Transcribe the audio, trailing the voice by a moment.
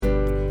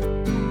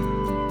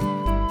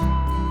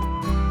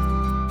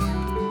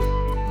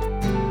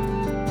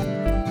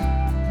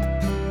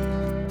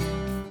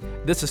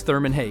This is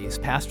Thurman Hayes,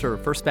 pastor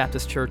of First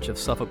Baptist Church of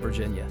Suffolk,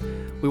 Virginia.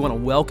 We want to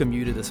welcome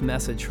you to this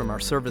message from our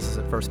services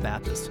at First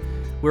Baptist.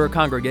 We're a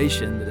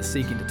congregation that is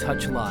seeking to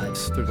touch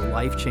lives through the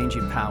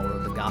life-changing power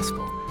of the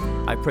gospel.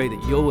 I pray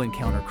that you'll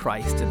encounter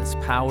Christ in his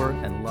power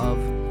and love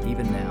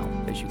even now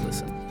as you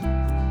listen.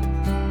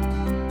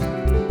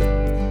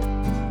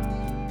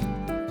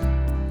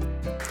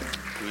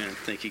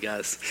 Thank you,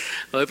 guys.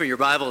 Well, open your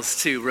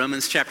Bibles to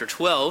Romans chapter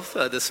 12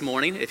 this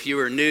morning. If you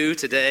are new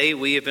today,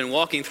 we have been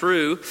walking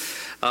through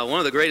one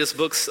of the greatest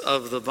books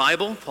of the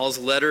Bible, Paul's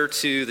letter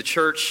to the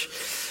church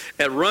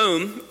at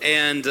Rome.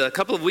 And a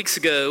couple of weeks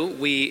ago,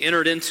 we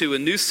entered into a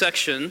new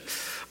section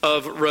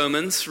of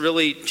Romans.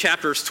 Really,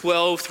 chapters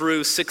 12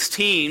 through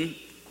 16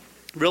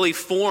 really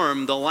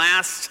form the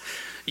last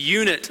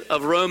unit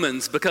of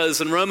Romans,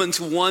 because in Romans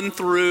 1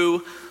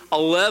 through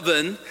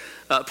 11,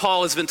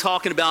 Paul has been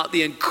talking about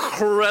the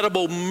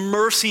incredible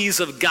mercies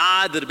of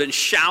God that have been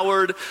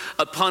showered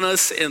upon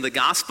us in the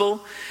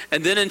gospel.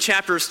 And then in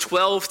chapters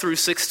 12 through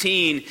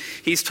 16,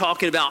 he's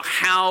talking about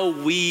how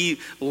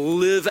we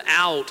live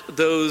out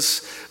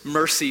those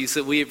mercies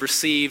that we have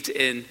received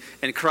in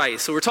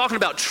Christ. So we're talking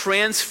about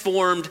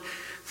transformed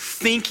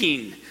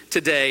thinking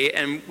today,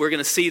 and we're going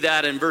to see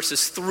that in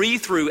verses 3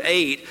 through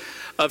 8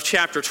 of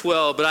chapter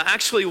 12, but I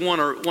actually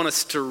want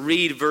us to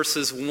read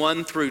verses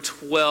 1 through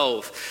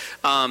 12.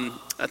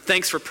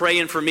 Thanks for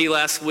praying for me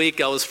last week.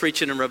 I was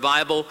preaching in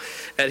revival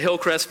at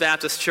Hillcrest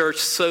Baptist Church.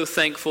 So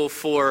thankful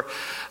for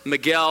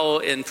Miguel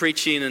in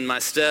preaching in my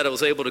stead. I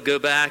was able to go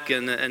back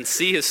and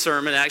see his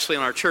sermon actually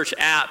on our church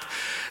app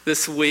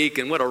this week,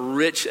 and what a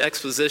rich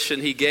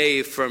exposition he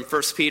gave from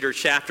 1 Peter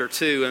chapter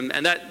 2.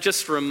 And that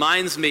just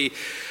reminds me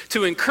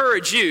to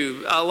encourage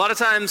you. A lot of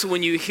times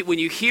when you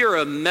hear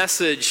a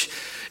message,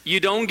 you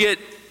don't get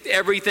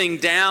everything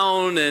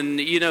down,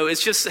 and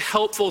it's just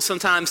helpful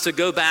sometimes to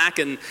go back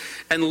and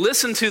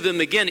listen to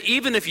them again,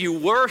 even if you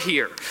were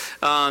here.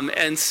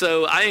 And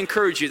so I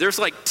encourage you, there's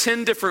like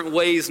 10 different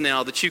ways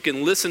now that you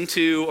can listen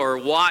to or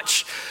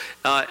watch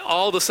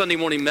all the Sunday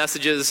morning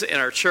messages in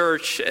our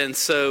church. And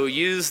so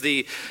use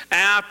the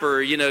app,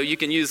 or you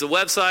can use the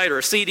website or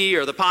a CD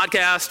or the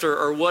podcast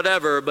or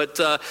whatever, but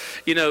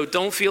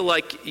don't feel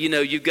like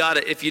you got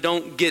it if you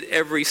don't get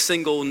every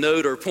single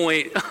note or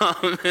point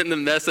in the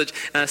message.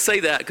 And I say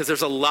that because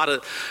there's a lot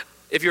of,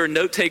 if you're a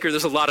note taker,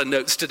 there's a lot of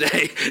notes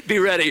today. Be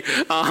ready.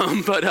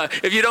 But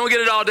if you don't get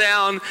it all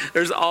down,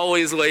 there's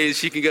always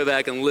ways you can go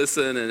back and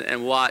listen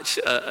and watch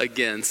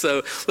again.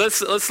 So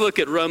let's look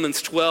at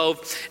Romans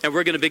 12, and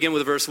we're going to begin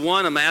with verse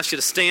 1. I'm going to ask you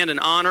to stand in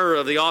honor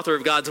of the author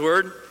of God's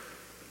word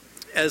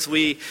as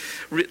we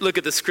look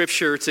at the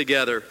scripture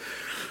together.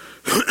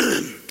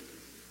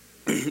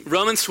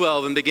 Romans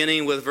 12, and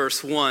beginning with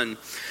verse 1.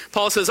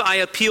 Paul says, I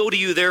appeal to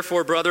you,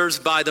 therefore, brothers,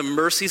 by the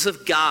mercies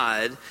of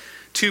God,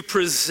 to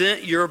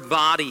present your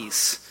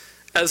bodies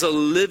as a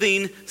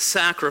living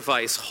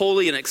sacrifice,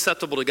 holy and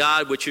acceptable to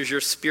God, which is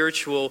your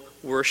spiritual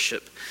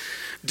worship.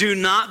 Do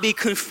not be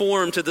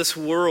conformed to this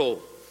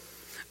world,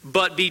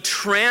 but be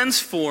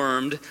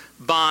transformed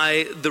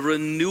by the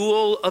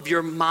renewal of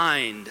your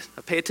mind.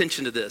 Now pay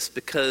attention to this,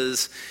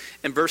 because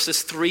in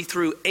verses 3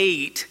 through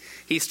 8,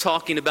 he's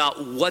talking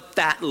about what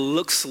that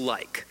looks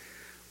like.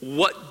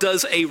 How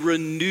does a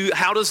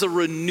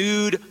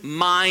renewed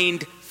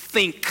mind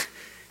think?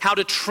 How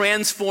to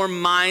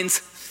transform minds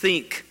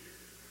think.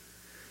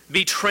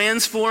 Be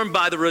transformed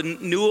by the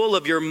renewal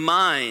of your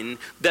mind,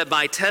 that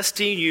by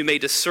testing you may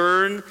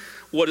discern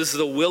what is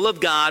the will of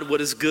God,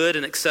 what is good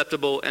and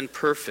acceptable and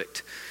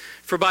perfect.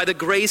 For by the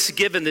grace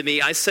given to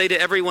me, I say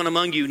to everyone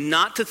among you,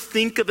 not to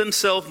think of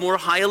himself more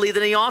highly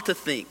than he ought to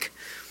think,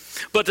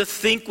 but to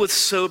think with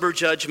sober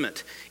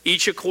judgment,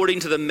 each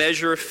according to the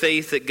measure of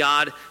faith that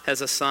God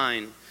has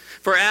assigned.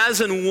 For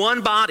as in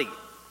one body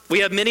we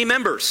have many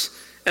members,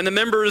 and the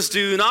members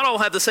do not all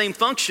have the same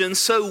function,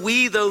 so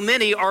we, though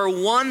many, are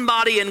one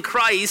body in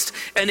Christ,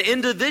 and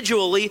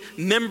individually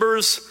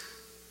members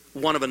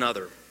one of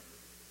another.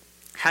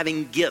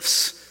 Having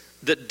gifts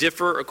that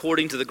differ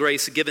according to the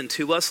grace given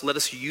to us, let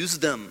us use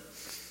them.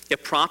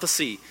 If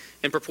prophecy,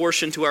 in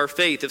proportion to our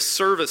faith; if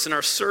service, in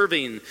our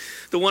serving;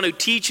 the one who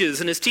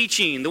teaches in his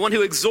teaching; the one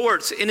who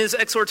exhorts in his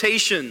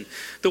exhortation;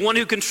 the one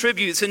who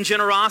contributes in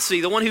generosity;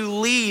 the one who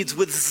leads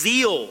with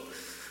zeal;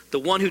 the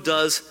one who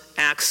does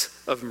acts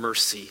of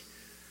mercy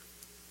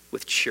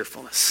with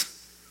cheerfulness.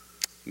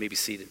 You may be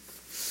seated.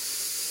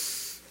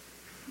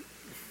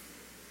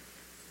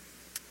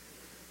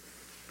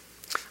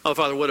 Oh,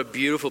 Father, what a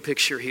beautiful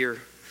picture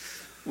here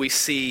we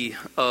see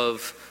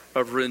of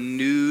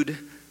renewed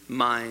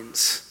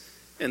minds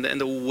and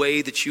the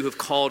way that you have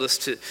called us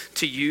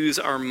to use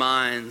our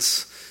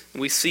minds.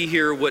 And we see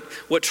here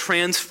what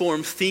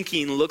transformed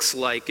thinking looks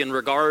like in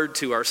regard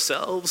to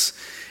ourselves,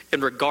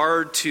 in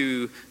regard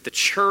to the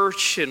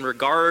church, in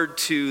regard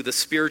to the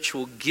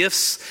spiritual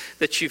gifts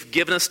that you've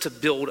given us to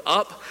build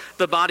up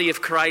the body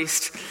of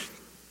Christ.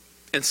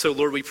 And so,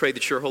 Lord, we pray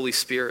that your Holy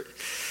Spirit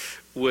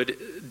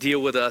would deal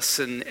with us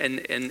and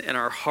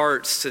our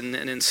hearts and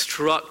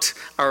instruct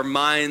our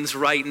minds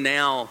right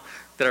now,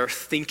 that our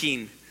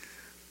thinking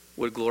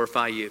would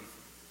glorify you.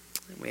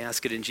 We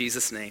ask it in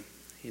Jesus' name.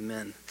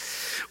 Amen.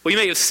 Well, you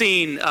may have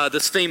seen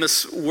this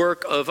famous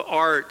work of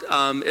art.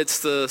 It's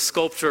the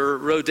sculptor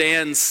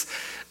Rodin's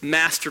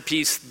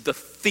masterpiece, The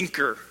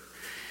Thinker.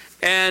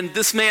 And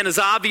this man is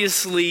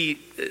obviously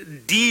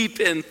deep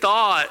in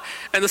thought.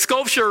 And the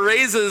sculpture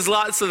raises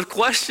lots of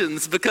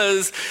questions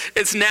because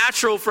it's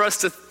natural for us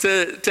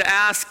to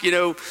ask,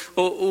 well,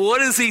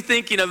 what is he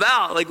thinking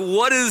about? Like,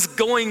 what is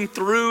going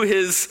through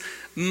his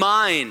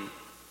mind?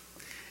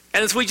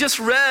 And as we just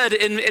read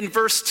in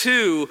verse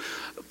 2,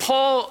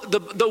 Paul,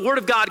 the Word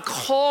of God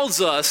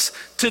calls us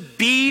to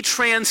be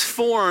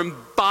transformed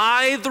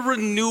by the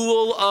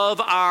renewal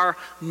of our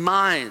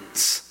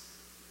minds.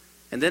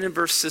 And then in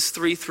verses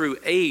 3 through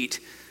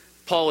 8,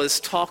 Paul is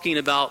talking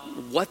about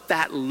what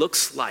that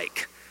looks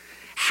like.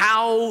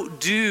 How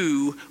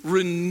do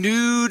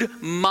renewed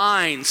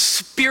minds,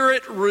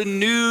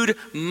 spirit-renewed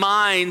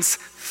minds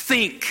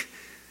think?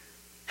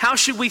 How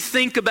should we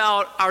think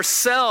about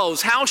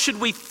ourselves? How should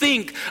we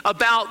think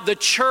about the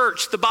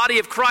church, the body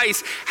of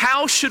Christ?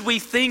 How should we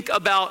think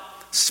about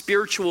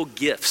spiritual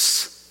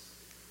gifts?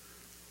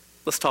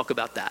 Let's talk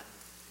about that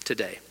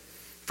today.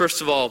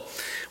 First of all,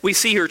 we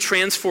see here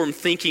transformed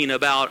thinking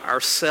about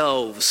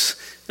ourselves.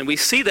 And we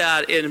see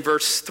that in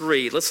verse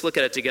 3. Let's look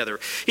at it together.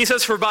 He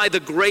says, "For by the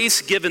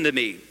grace given to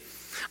me,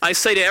 I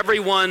say to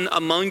everyone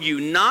among you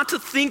not to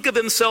think of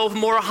himself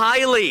more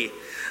highly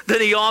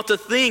than he ought to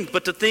think,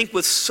 but to think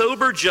with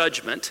sober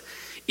judgment,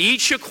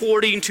 each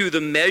according to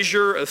the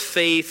measure of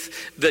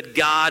faith that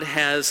God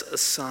has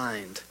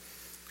assigned."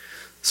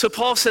 So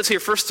Paul says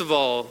here, first of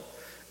all,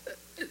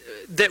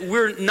 that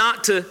we're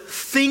not to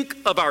think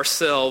of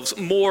ourselves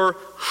more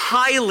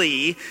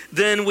highly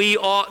than we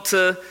ought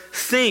to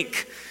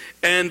think.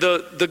 And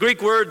the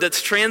Greek word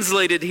that's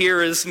translated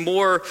here is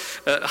more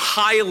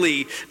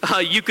highly.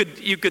 You could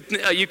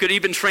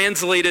even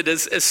translate it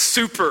as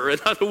super.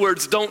 In other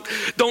words,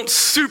 don't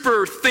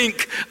super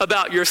think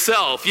about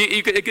yourself.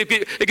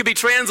 It could be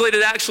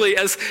translated actually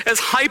as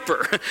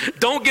hyper.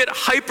 Don't get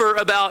hyper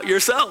about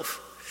yourself.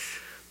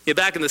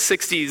 Back in the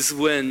 60s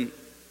when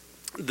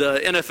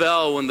the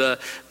NFL, when the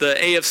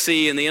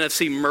AFC and the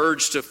NFC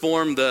merged to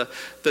form the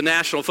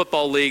National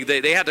Football League,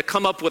 they had to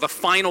come up with a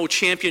final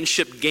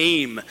championship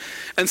game.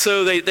 And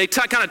so they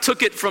kind of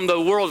took it from the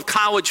world of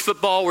college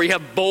football where you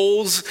have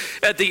bowls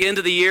at the end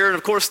of the year. And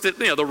of course,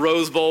 the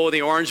Rose Bowl and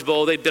the Orange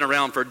Bowl, they've been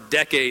around for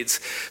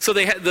decades. So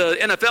the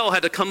NFL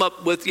had to come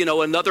up with,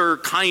 another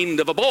kind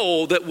of a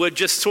bowl that would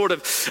just sort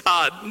of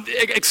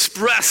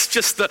express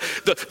just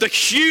the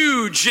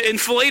huge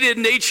inflated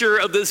nature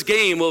of this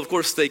game. Well, of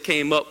course, they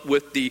came up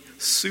with the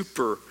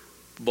Super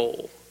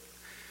Bowl.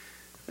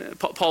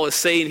 Paul is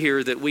saying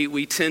here that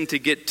we tend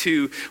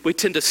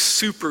to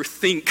super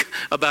think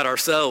about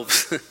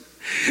ourselves.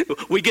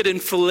 We get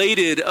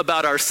inflated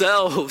about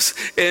ourselves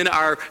in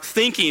our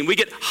thinking. We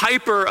get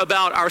hyper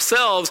about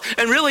ourselves.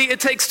 And really, it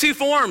takes two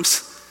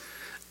forms.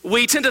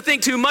 We tend to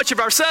think too much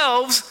of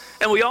ourselves,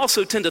 and we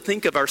also tend to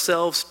think of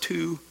ourselves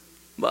too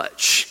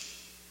much.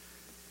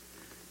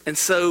 And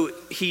so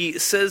he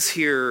says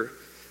here,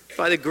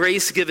 "By the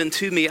grace given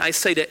to me, I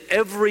say to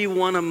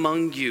everyone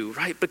among you,"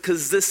 right?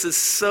 Because this is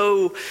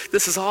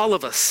all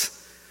of us.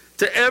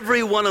 "To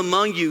everyone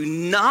among you,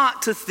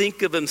 not to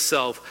think of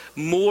himself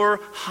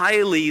more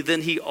highly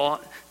than he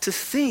ought to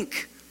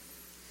think."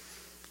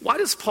 Why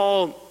does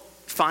Paul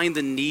find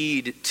the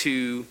need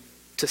to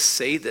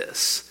say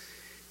this?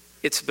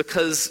 It's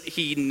because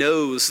he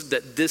knows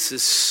that this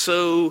is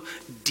so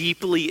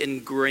deeply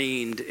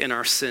ingrained in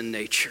our sin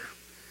nature.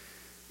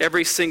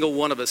 Every single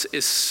one of us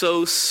is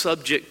so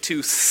subject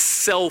to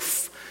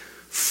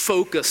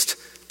self-focused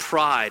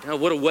pride. Oh,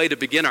 what a way to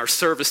begin our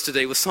service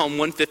today with Psalm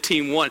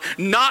 115:1.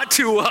 Not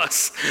to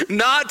us,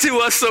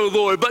 O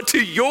Lord, but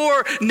to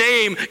your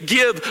name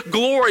give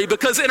glory.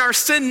 Because in our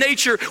sin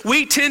nature,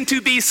 we tend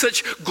to be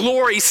such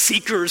glory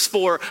seekers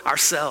for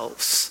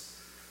ourselves.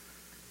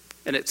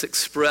 And it's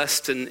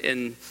expressed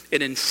in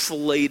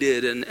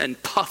inflated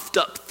and puffed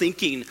up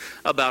thinking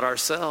about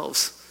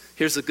ourselves.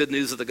 Here's the good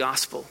news of the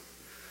gospel.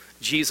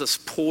 Jesus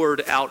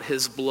poured out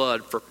his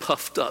blood for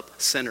puffed up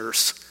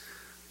sinners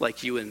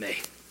like you and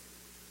me.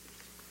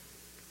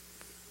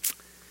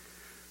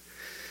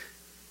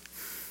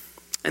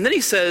 And then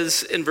he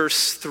says in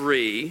verse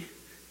 3, he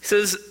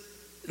says,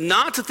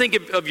 not to think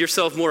of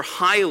yourself more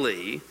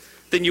highly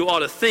than you ought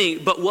to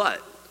think, but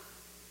what?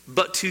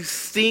 But to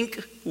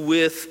think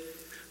with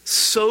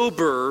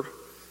sober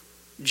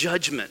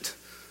judgment.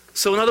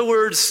 So in other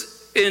words,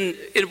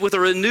 with a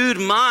renewed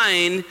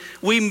mind,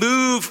 we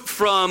move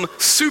from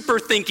super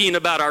thinking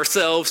about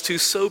ourselves to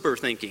sober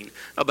thinking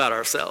about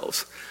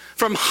ourselves.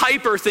 From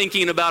hyper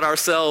thinking about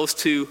ourselves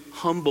to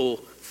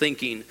humble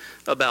thinking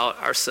about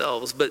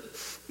ourselves.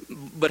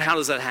 But how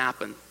does that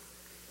happen?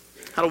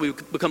 How do we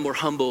become more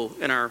humble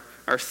in our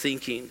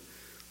thinking?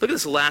 Look at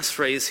this last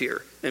phrase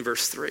here in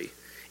verse 3.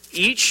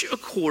 Each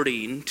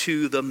according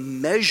to the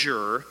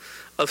measure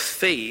of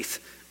faith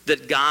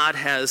that God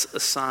has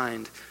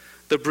assigned.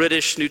 The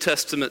British New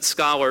Testament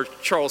scholar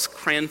Charles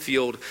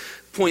Cranfield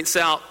points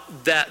out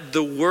that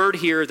the word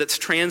here that's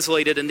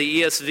translated in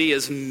the ESV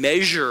as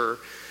measure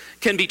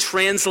can be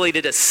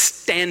translated as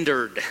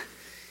standard,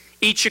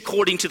 each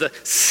according to the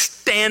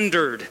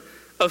standard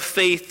of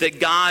faith that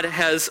God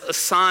has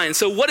assigned.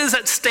 So what is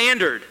that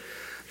standard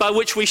by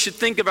which we should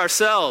think of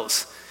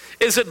ourselves?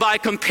 Is it by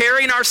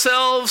comparing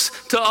ourselves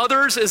to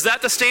others? Is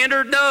that the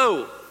standard?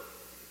 No.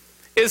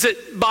 Is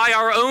it by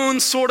our own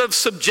sort of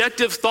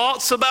subjective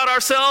thoughts about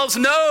ourselves?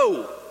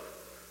 No.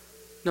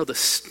 No, the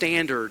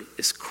standard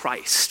is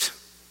Christ.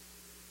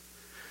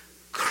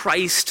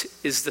 Christ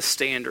is the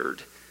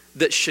standard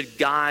that should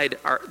guide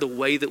the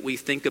way that we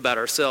think about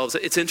ourselves.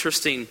 It's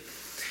interesting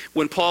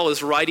when Paul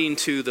is writing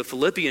to the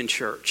Philippian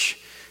church,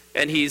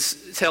 and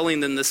he's telling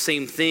them the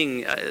same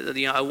thing.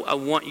 I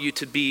want you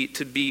to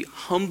be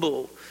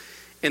humble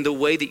in the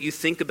way that you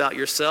think about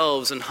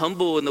yourselves, and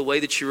humble in the way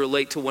that you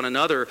relate to one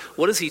another.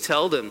 What does he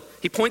tell them?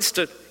 He points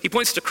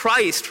to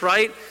Christ,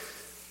 right?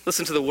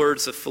 Listen to the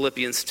words of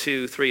Philippians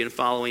 2:3 and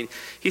following.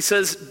 He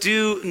says,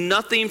 "Do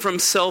nothing from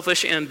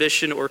selfish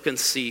ambition or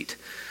conceit,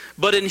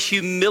 but in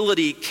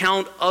humility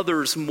count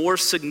others more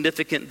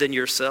significant than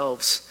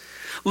yourselves.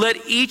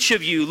 Let each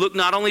of you look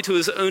not only to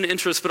his own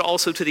interests, but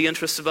also to the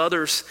interests of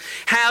others.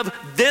 Have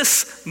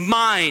this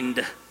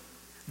mind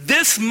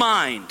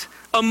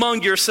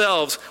among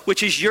yourselves,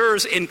 which is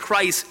yours in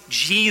Christ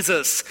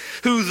Jesus,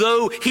 who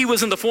though he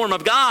was in the form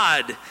of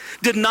God,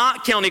 did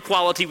not count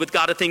equality with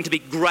God a thing to be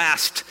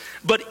grasped,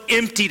 but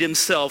emptied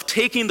himself,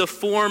 taking the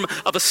form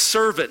of a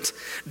servant,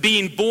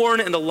 being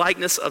born in the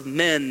likeness of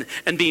men,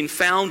 and being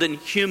found in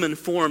human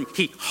form,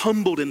 he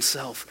humbled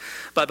himself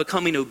by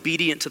becoming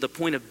obedient to the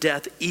point of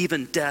death,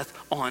 even death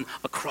on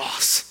a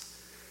cross."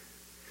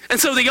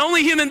 And so the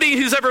only human being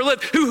who's ever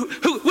lived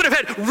who would have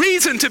had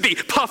reason to be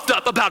puffed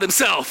up about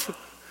himself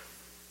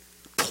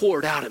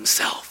poured out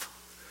himself,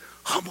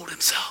 humbled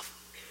himself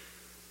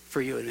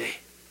for you and me.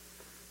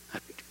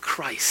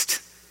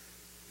 Christ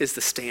is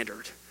the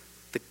standard.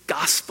 The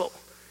gospel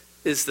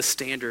is the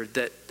standard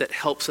that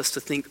helps us to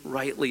think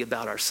rightly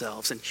about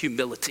ourselves, and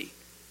humility.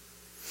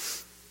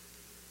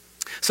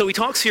 So he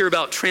talks here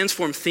about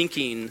transformed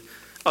thinking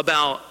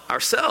about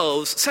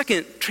ourselves.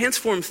 Second,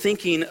 transformed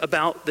thinking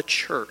about the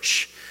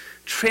church.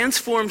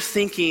 Transformed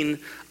thinking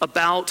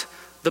about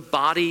the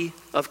body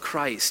of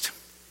Christ.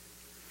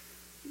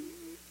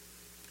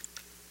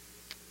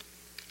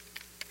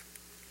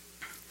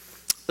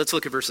 Let's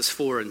look at verses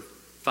 4 and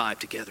 5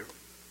 together.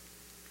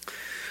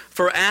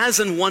 "For as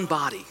in one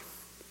body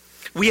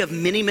we have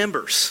many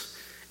members,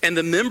 and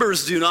the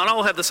members do not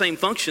all have the same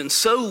function,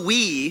 so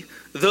we,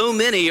 though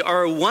many,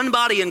 are one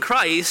body in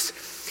Christ,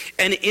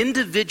 and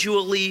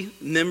individually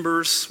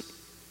members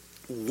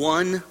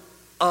one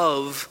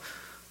of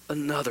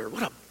another."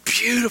 What a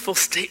beautiful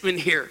statement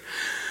here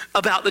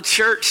about the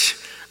church,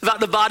 about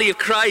the body of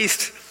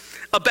Christ,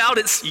 about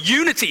its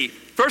unity.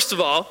 First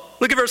of all,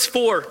 look at verse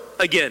 4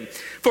 again.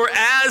 "For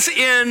as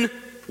in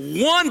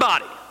one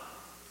body,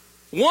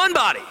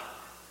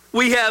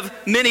 we have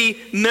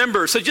many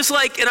members." So just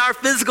like in our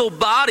physical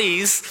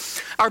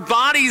bodies, our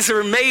bodies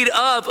are made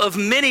up of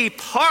many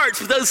parts,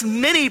 but those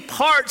many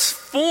parts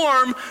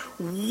form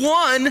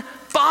one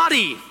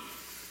body.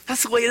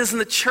 That's the way it is in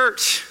the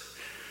church.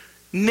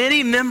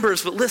 Many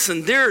members, but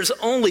listen, there's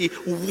only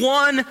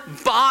one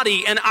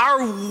body, and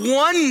our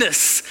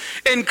oneness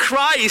in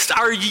Christ,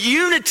 our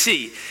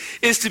unity,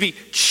 is to be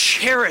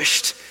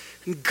cherished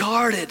and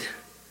guarded.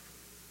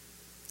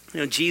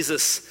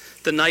 Jesus,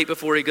 the night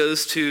before he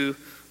goes to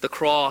the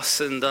cross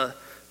and the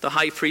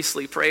high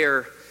priestly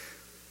prayer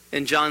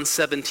in John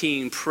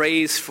 17,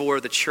 prays for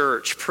the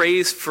church,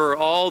 prays for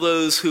all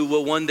those who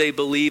will one day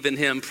believe in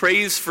him,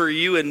 prays for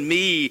you and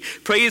me,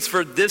 prays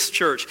for this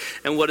church.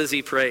 And what does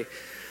he pray?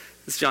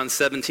 It's John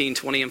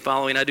 17:20 and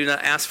following. "I do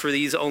not ask for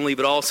these only,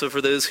 but also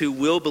for those who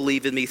will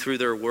believe in me through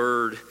their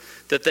word,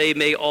 that they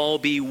may all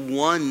be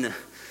one.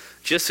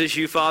 Just as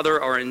you, Father,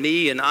 are in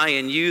me and I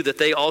in you, that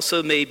they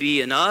also may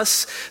be in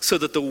us, so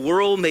that the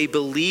world may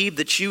believe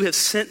that you have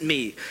sent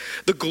me.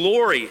 The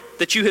glory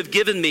that you have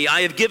given me,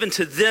 I have given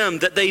to them,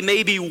 that they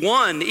may be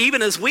one,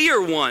 even as we are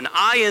one,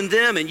 I and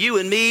them and you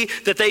and me,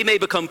 that they may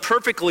become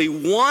perfectly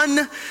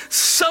one,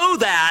 so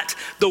that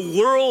the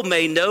world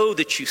may know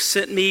that you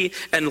sent me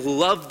and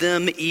loved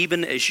them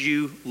even as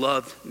you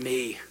loved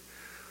me."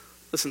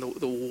 Listen,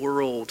 the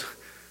world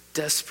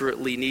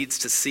desperately needs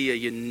to see a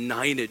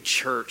united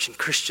church and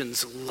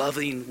Christians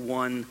loving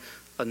one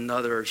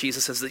another.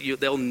 Jesus says that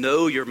they'll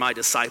know you're my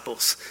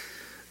disciples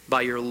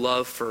by your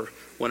love for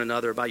one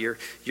another, by your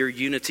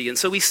unity. And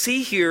so we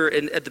see here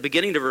at the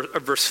beginning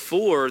of verse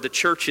 4, the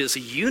church's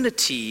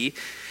unity.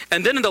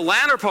 And then in the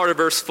latter part of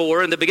verse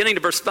 4, in the beginning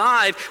of verse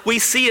 5, we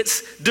see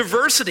its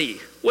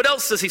diversity. What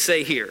else does he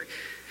say here?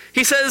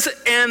 He says,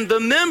 "And the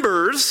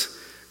members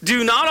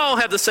do not all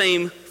have the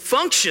same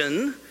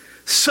function,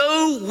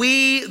 so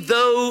we,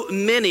 though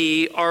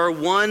many, are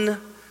one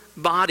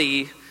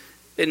body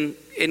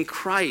in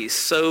Christ."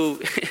 So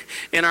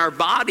in our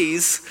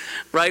bodies,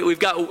 right,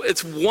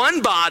 it's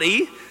one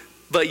body,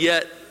 but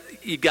yet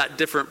you've got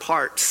different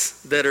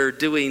parts that are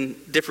doing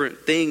different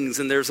things,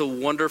 and there's a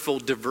wonderful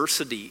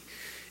diversity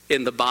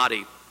in the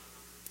body.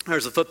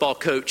 There's a football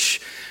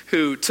coach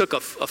who took a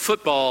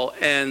football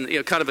and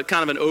kind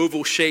of an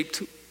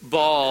oval-shaped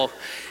ball,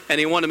 and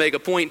he wanted to make a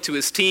point to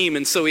his team,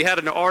 and so he had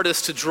an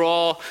artist to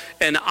draw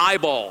an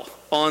eyeball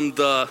on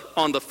the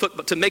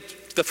football to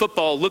make the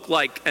football look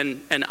like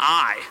an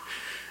eye.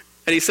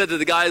 And he said to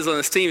the guys on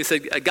his team, he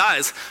said,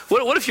 guys,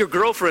 what if your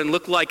girlfriend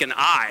looked like an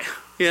eye?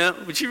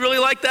 Would you really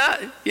like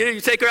that? You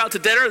take her out to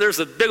dinner, there's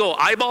a big old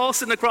eyeball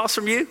sitting across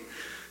from you?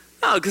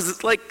 No, because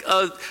it's like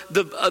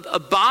a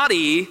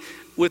body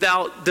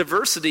without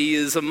diversity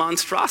is a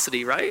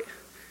monstrosity, right?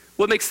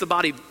 What makes the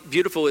body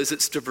beautiful is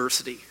its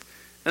diversity.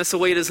 And that's the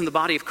way it is in the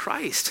body of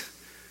Christ,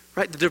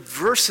 right? The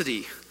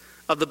diversity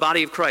of the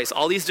body of Christ.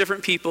 All these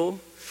different people,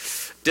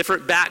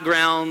 different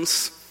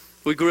backgrounds.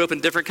 We grew up in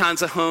different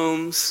kinds of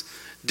homes,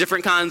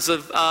 different kinds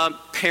of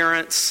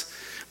parents.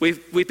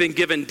 We've been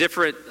given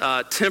different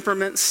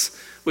temperaments.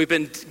 We've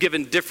been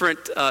given different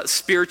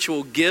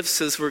spiritual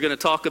gifts, as we're going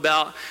to talk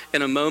about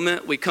in a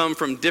moment. We come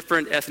from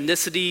different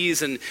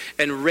ethnicities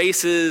and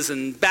races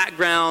and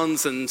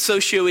backgrounds and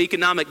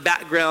socioeconomic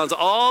backgrounds,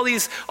 all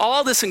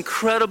this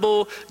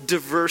incredible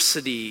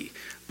diversity,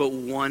 but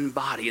one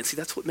body. And see,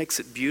 that's what makes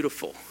it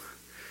beautiful.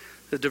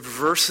 The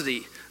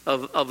diversity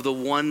of the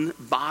one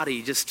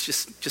body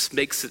just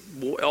makes it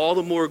all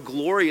the more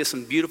glorious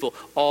and beautiful,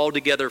 all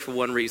together for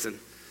one reason,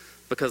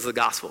 because of the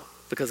gospel,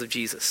 because of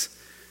Jesus.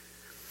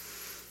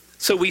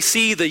 So we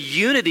see the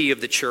unity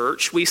of the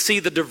church, we see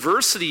the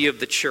diversity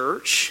of the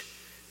church,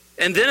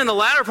 and then in the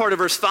latter part of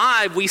verse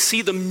 5, we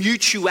see the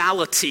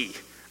mutuality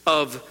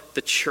of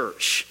the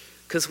church.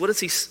 Because what does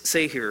he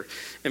say here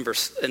in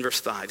verse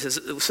 5? He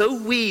says, so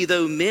we,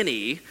 though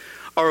many,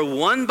 are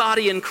one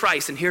body in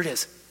Christ, and here it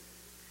is,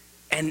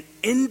 and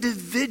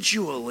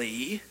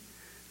individually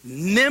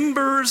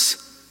members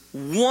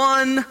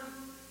one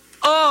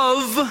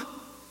of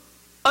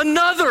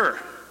another.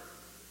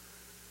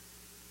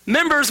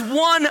 Members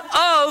one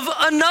of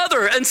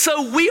another. And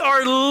so we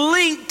are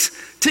linked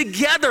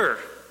together.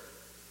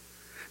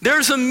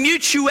 There's a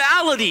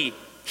mutuality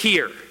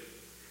here.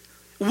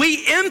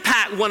 We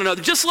impact one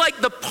another, just like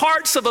the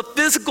parts of a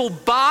physical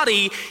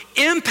body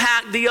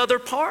impact the other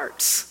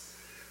parts.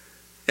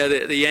 Yeah,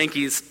 the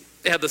Yankees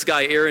have this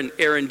guy,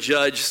 Aaron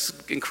Judge,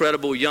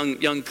 incredible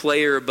young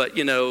player, but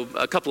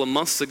a couple of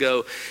months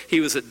ago, he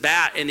was at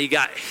bat and he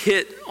got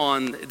hit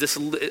on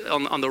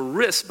the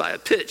wrist by a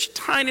pitch.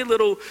 Tiny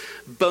little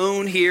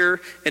bone here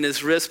in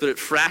his wrist, but it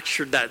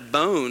fractured that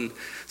bone.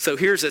 So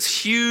here's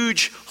this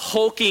huge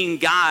hulking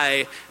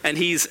guy, and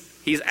he's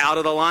out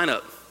of the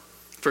lineup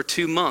for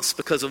 2 months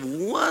because of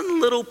one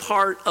little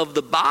part of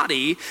the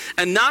body.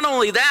 And not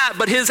only that,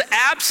 but his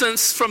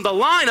absence from the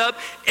lineup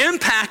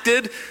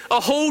impacted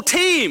a whole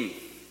team.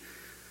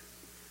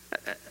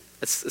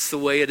 It's the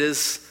way it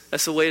is.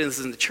 That's the way it is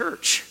in the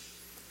church.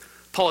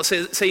 Paul is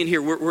saying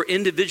here, we're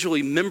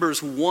individually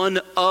members one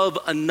of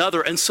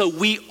another. And so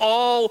we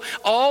all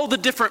the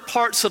different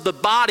parts of the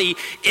body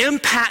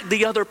impact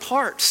the other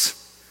parts.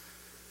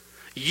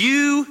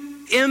 You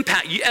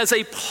impact, as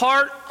a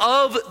part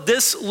of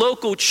this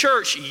local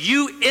church,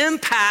 you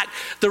impact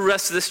the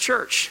rest of this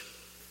church.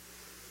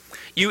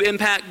 You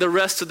impact the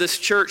rest of this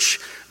church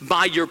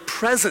by your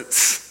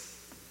presence.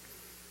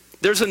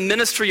 There's a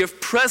ministry of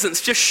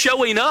presence, just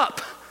showing up,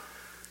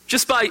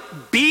 just by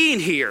being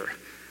here.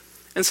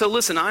 And so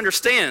listen, I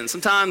understand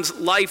sometimes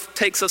life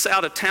takes us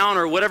out of town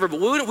or whatever,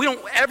 but we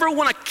don't ever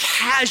want to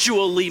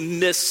casually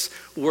miss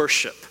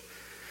worship.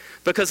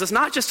 Because it's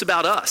not just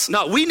about us.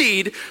 No, we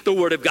need the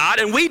Word of God,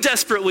 and we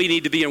desperately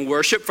need to be in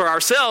worship for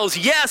ourselves,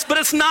 yes, but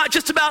it's not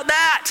just about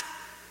that.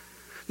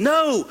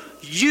 No,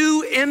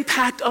 you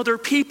impact other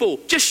people.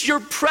 Just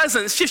your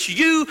presence, just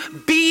you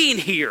being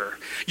here.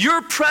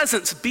 Your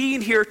presence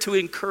being here to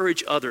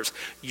encourage others.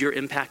 You're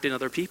impacting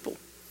other people.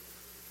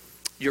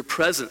 Your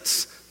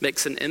presence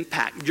makes an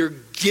impact. Your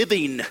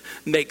giving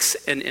makes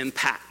an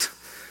impact.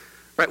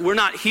 Right? We're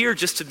not here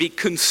just to be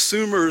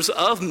consumers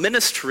of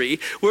ministry.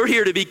 We're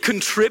here to be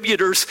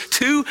contributors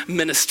to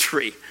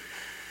ministry.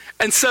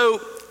 And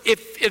so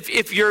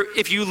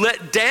if you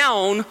let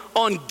down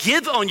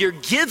on your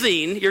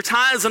giving, your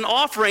tithes and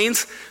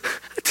offerings,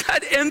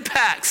 that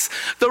impacts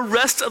the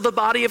rest of the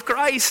body of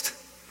Christ.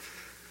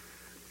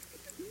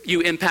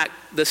 You impact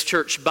this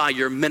church by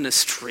your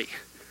ministry.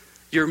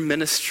 Your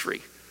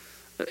ministry.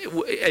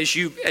 As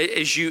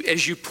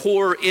you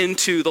pour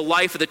into the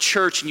life of the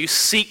church and you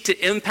seek to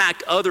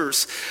impact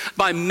others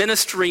by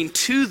ministering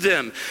to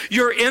them,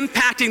 you're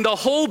impacting the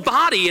whole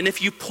body. And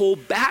if you pull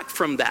back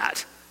from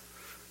that,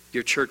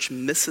 your church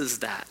misses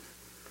that.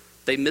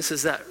 They miss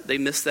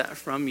that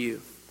from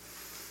you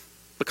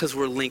because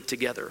we're linked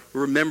together.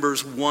 We're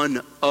members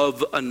one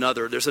of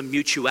another. There's a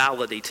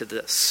mutuality to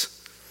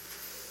this.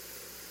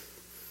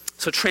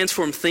 So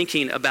transform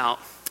thinking about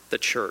the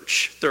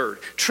church.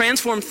 Third,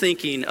 transform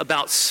thinking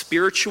about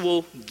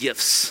spiritual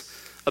gifts.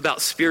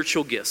 About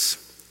spiritual gifts.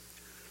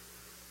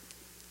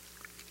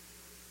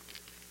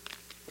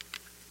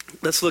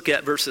 Let's look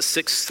at verses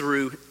 6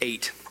 through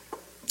 8.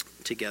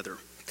 together.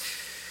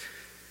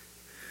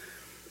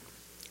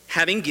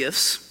 Having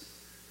gifts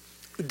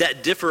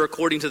that differ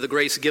according to the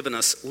grace given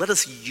us, let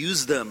us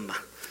use them.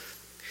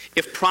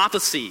 If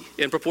prophecy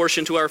in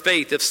proportion to our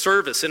faith, if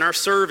service in our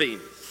serving,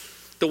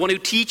 the one who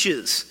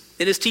teaches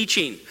in his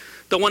teaching,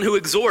 the one who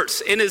exhorts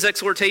in his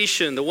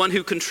exhortation, the one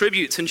who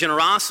contributes in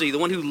generosity, the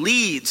one who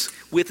leads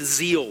with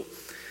zeal,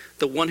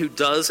 the one who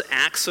does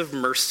acts of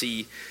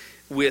mercy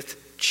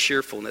with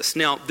cheerfulness.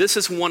 Now, this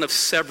is one of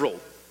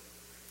several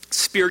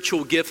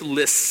spiritual gift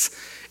lists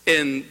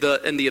in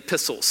the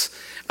epistles.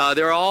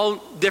 They're all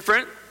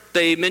different.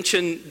 They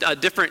mention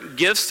different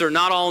gifts. They're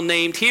not all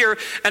named here.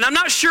 And I'm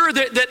not sure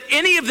that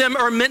any of them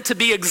are meant to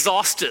be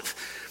exhaustive.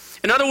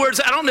 In other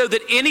words, I don't know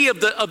that any of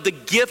the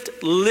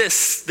gift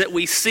lists that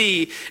we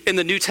see in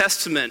the New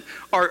Testament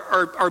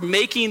are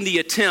making the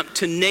attempt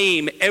to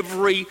name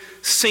every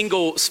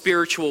single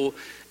spiritual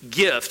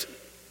gift.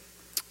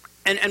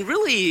 And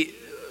really,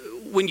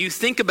 when you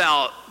think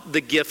about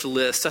the gift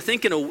list, I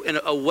think in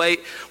a way,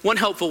 one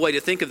helpful way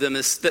to think of them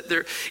is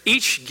that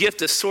each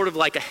gift is sort of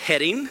like a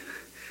heading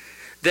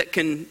that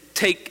can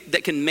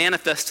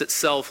manifest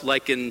itself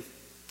like in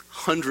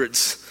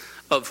hundreds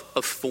of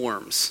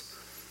forms.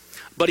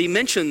 But he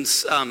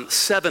mentions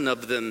 7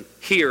 of them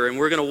here, and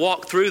we're going to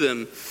walk through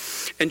them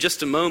in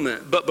just a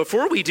moment. But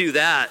before we do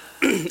that,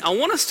 I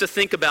want us to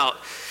think about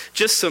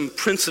just some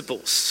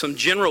principles, some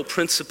general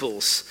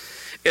principles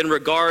in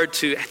regard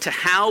to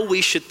how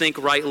we should think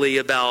rightly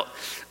about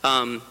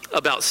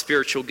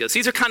spiritual gifts.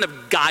 These are kind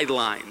of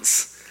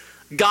guidelines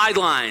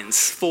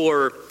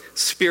for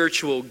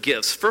spiritual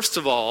gifts. First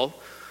of all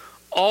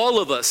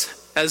of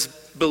us as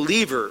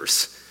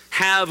believers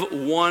have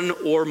one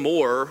or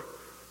more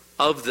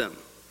of them.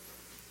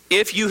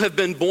 If you have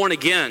been born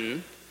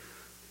again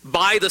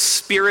by the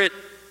Spirit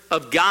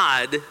of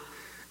God,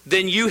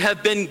 then you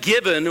have been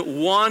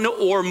given one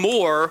or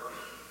more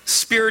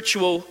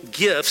spiritual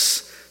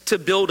gifts to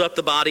build up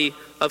the body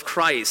of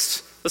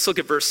Christ. Let's look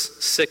at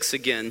verse 6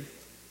 again.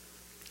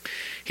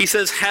 He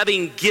says,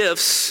 having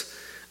gifts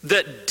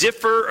that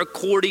differ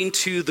according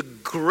to the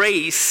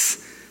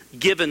grace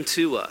given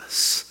to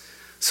us.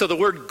 So the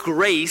word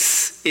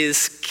grace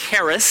is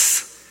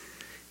charis,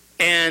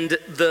 and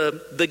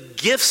the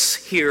gifts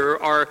here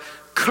are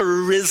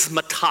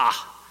charismata.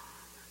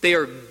 They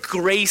are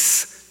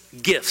grace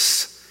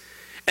gifts.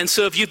 And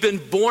so if you've been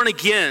born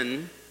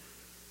again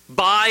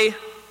by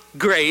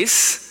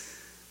grace,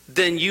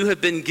 then you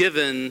have been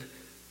given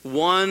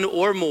one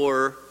or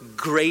more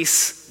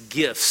grace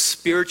gifts,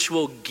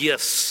 spiritual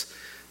gifts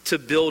to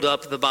build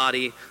up the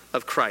body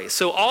of Christ.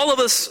 So all of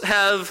us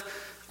have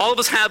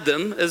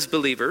them as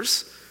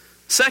believers.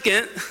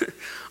 Second,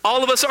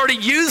 all of us already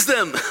use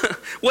them.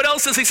 What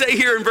else does he say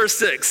here in verse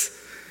 6?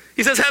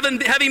 He says, having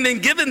been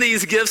given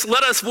these gifts,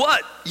 let us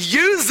what?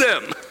 Use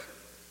them.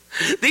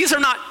 These are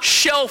not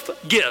shelf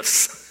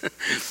gifts.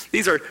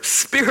 These are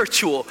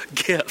spiritual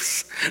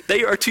gifts.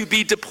 They are to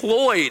be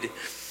deployed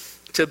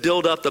to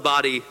build up the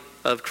body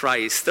of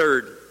Christ.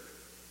 Third,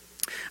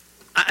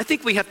 I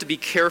think we have to be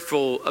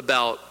careful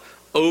about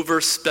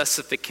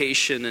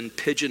over-specification and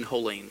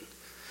pigeonholing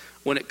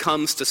when it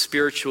comes to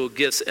spiritual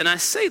gifts. And I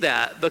say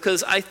that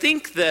because I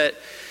think that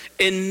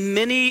in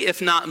many,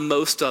 if not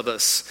most of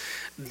us,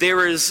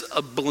 there is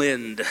a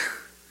blend.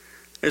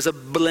 There's a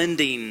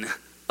blending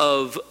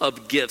of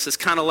gifts. It's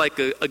kind of like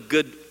a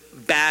good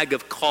bag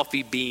of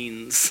coffee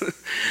beans.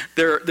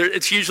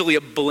 It's usually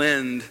a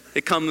blend.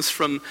 It comes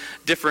from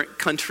different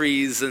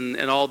countries, and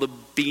all the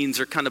beans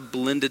are kind of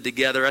blended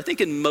together. I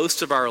think in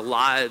most of our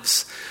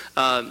lives,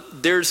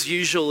 there's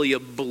usually a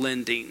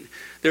blending.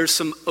 There's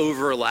some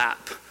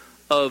overlap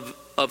of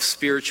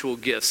spiritual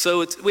gifts.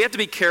 So we have to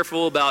be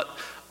careful about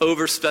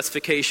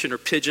over-specification or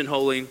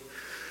pigeonholing.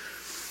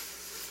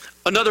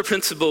 Another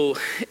principle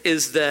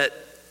is that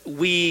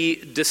we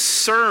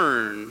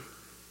discern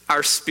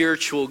our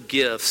spiritual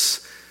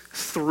gifts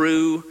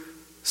through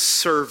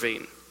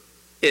serving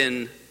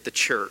in the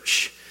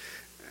church.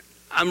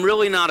 I'm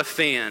really not a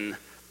fan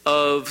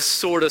of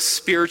sort of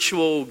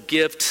spiritual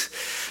gift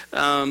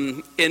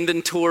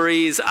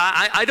inventories.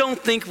 I don't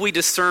think we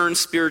discern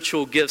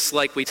spiritual gifts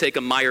like we take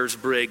a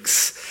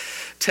Myers-Briggs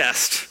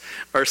test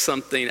or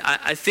something.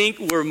 I think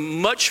we're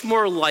much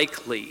more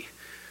likely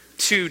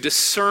to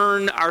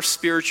discern our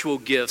spiritual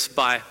gifts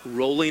by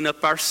rolling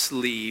up our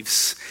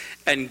sleeves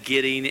and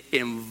getting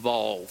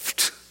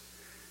involved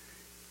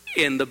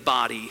in the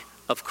body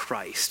of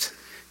Christ.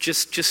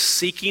 Just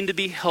seeking to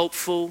be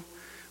helpful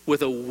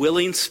with a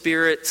willing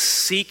spirit,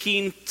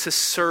 seeking to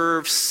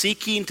serve,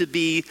 seeking to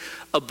be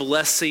a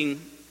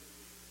blessing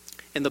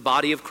in the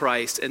body of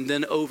Christ. And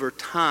then over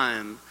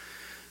time,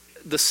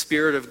 the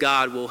Spirit of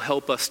God will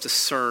help us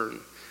discern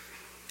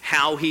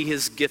how he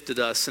has gifted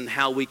us and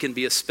how we can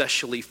be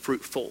especially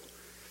fruitful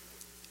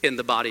in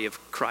the body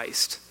of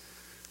Christ.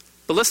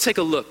 But let's take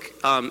a look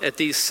at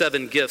these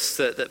 7 gifts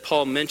that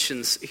Paul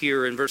mentions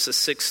here in verses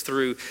 6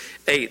 through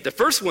 8. The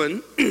first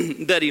one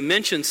that he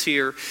mentions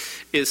here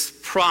is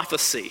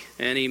prophecy,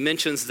 and he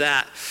mentions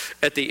that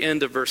at the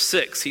end of verse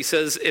 6. He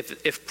says,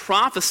 if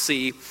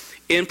prophecy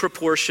in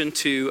proportion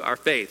to our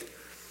faith.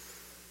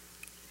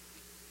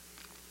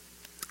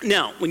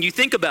 Now, when you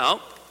think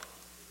about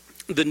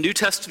the New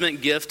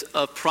Testament gift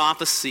of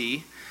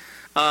prophecy,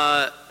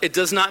 it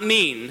does not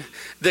mean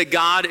that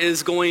God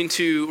is going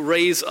to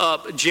raise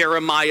up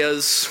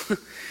Jeremiah's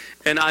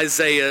and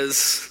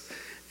Isaiah's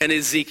and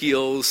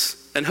Ezekiel's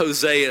and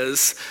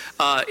Hosea's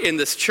in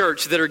this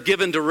church that are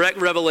given direct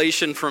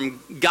revelation from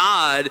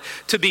God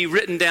to be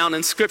written down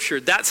in Scripture.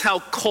 That's how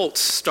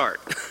cults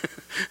start.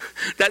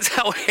 That's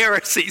how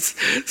heresies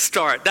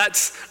start.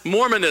 That's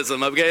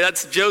Mormonism, okay?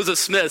 That's Joseph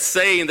Smith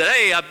saying that,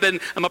 hey,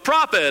 I'm a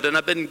prophet and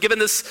I've been given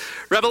this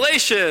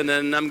revelation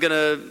and I'm going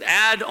to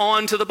add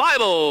on to the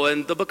Bible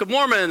and the Book of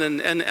Mormon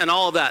and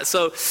all of that.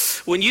 So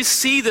when you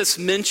see this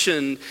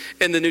mentioned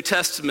in the New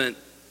Testament,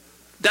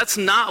 that's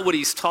not what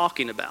he's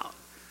talking about.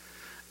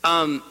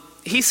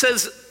 He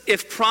says,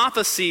 if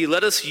prophecy,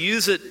 let us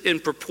use it in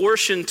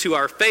proportion to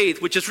our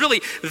faith, which is really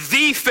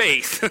the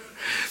faith.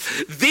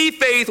 The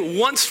faith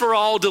once for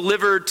all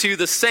delivered to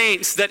the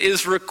saints that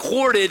is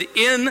recorded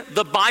in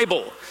the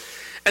Bible.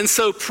 And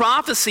so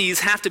prophecies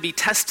have to be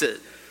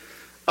tested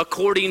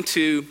according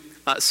to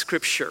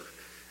Scripture.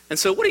 And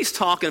so what he's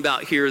talking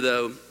about here,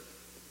 though,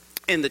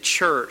 in the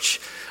church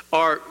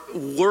are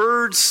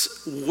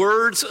words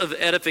of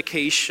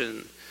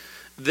edification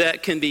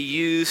that can be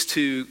used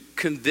to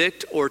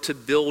convict or to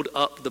build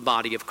up the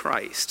body of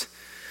Christ.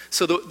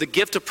 So the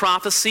gift of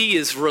prophecy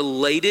is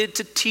related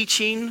to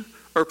teaching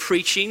or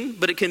preaching,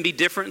 but it can be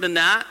different than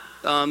that.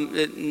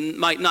 It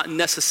might not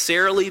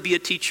necessarily be a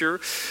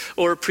teacher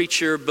or a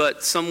preacher,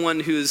 but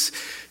someone who's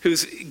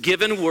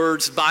given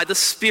words by the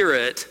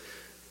Spirit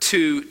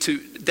to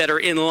that are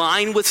in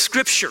line with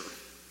Scripture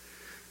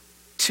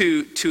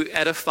to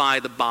edify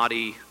the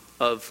body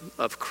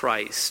of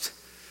Christ.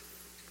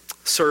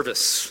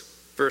 Service.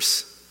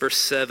 Verse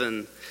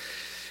 7,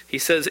 he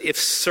says, if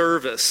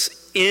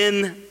service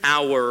in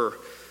our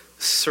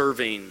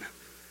serving.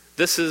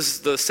 This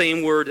is the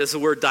same word as the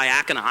word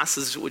diakonos.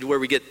 This is where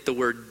we get the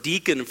word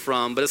deacon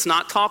from, but it's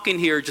not talking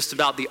here just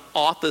about the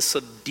office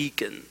of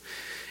deacon.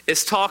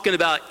 It's talking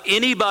about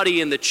anybody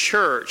in the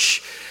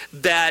church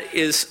that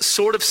is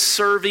sort of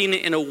serving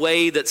in a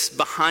way that's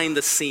behind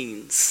the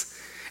scenes.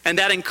 And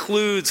that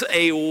includes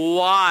a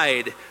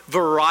wide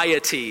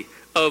variety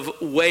of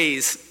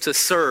ways to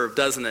serve,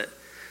 doesn't it?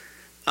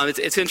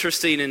 It's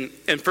interesting, in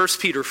 1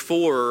 Peter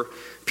 4,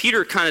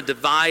 Peter kind of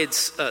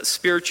divides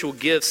spiritual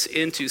gifts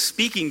into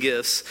speaking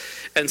gifts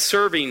and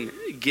serving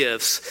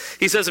gifts.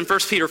 He says in 1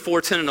 Peter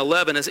 4, 10 and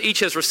 11, as each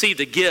has received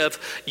a gift,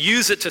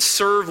 use it to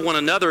serve one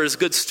another as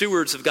good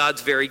stewards of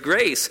God's very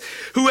grace.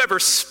 Whoever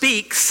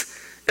speaks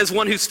as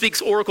one who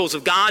speaks oracles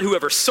of God,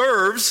 whoever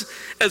serves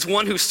as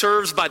one who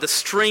serves by the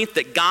strength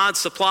that God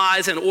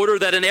supplies, in order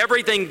that in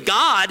everything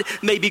God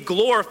may be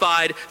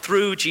glorified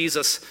through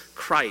Jesus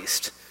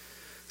Christ.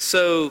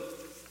 So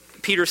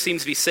Peter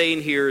seems to be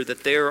saying here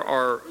that there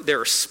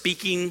are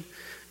speaking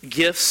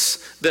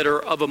gifts that are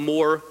of a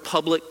more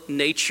public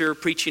nature,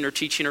 preaching or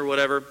teaching or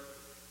whatever. And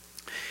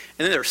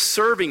then there are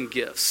serving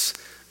gifts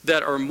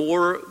that are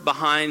more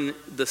behind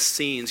the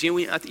scenes. You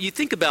know, you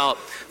think about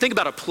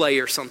a play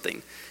or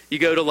something. You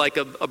go to like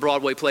a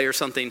Broadway play or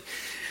something,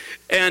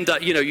 and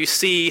you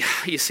see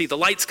the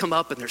lights come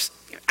up and there's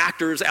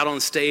actors out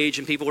on stage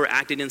and people are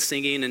acting and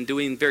singing and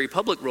doing very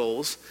public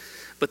roles.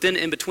 But then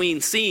in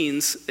between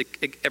scenes,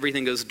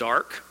 everything goes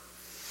dark,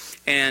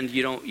 and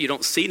you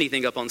don't see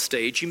anything up on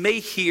stage. You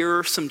may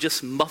hear some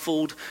just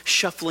muffled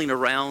shuffling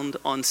around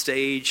on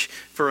stage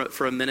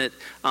for a minute,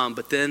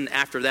 but then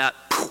after that,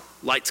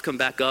 lights come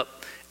back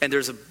up, and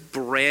there's a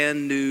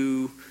brand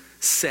new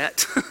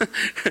set,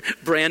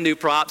 brand new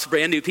props,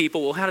 brand new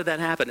people. Well, how did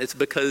that happen? It's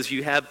because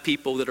you have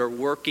people that are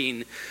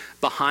working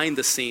behind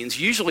the scenes,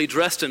 usually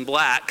dressed in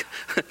black,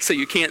 so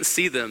you can't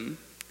see them.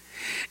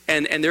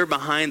 And they're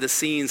behind the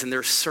scenes and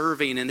they're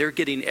serving and they're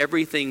getting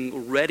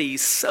everything ready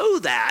so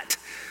that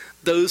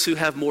those who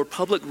have more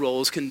public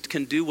roles can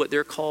do what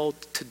they're called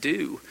to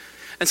do.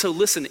 And so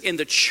listen, in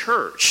the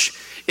church,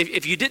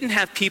 if you didn't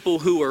have people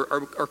who are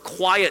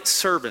quiet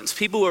servants,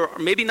 people who are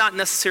maybe not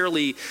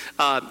necessarily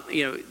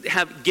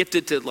have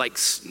gifted to like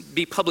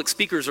be public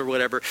speakers or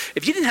whatever,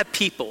 if you didn't have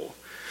people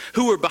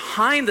who were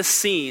behind the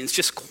scenes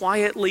just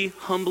quietly,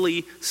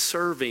 humbly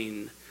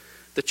serving,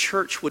 the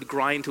church would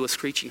grind to a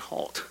screeching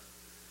halt.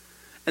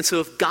 And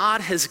so if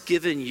God has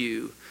given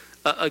you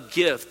a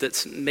gift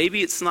that's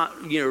maybe it's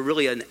not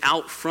really an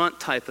out front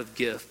type of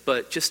gift,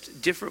 but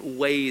just different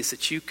ways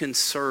that you can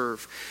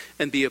serve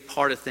and be a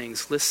part of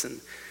things, listen,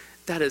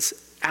 that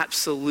is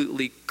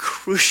absolutely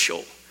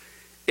crucial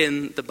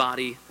in the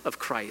body of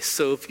Christ.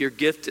 So if your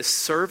gift is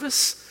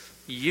service,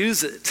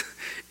 use it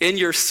in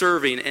your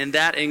serving, and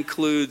that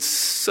includes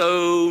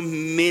so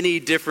many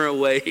different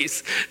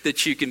ways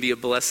that you can be a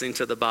blessing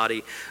to the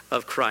body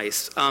of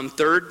Christ.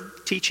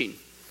 Third, teaching.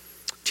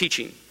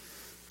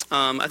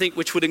 I think,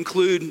 which would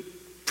include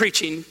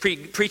preaching.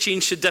 Preaching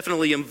should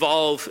definitely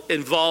involve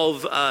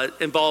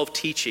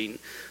teaching,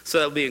 so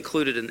that will be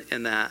included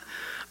in that.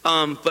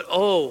 But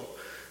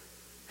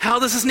how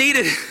this is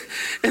needed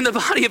in the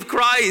body of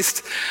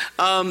Christ.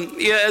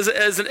 As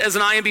an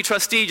IMB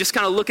trustee, just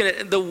kind of looking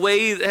at the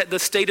way, the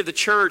state of the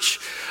church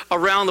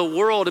around the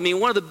world. I mean,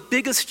 one of the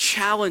biggest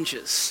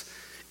challenges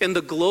in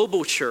the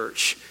global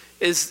church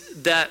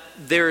is that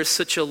there is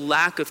such a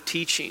lack of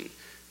teaching.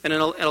 And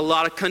in a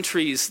lot of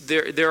countries,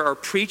 there are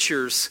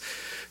preachers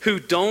who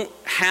don't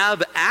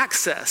have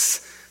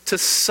access to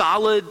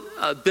solid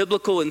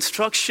biblical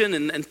instruction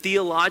and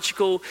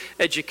theological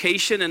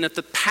education. And if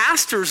the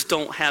pastors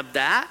don't have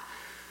that,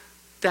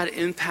 that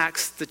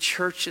impacts the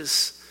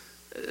churches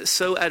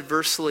so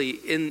adversely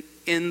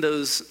in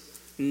those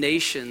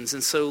nations.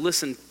 And so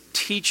listen,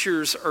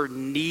 teachers are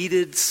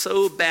needed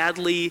so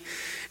badly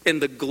in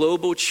the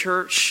global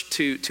church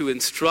to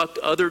instruct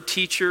other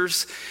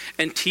teachers,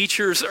 and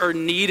teachers are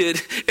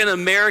needed in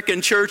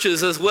American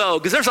churches as well,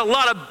 because there's a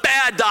lot of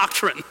bad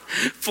doctrine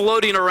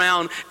floating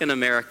around in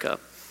America.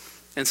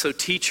 And so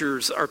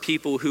teachers are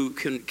people who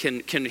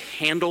can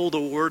handle the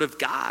Word of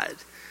God,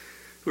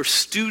 who are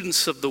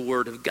students of the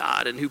Word of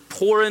God, and who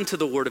pour into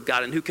the Word of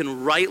God, and who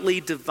can rightly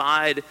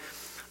divide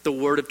the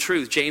word of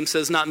truth. James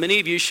says, not many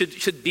of you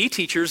should be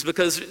teachers,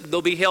 because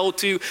they'll be held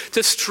to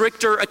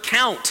stricter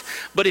account.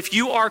 But if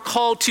you are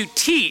called to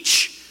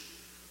teach,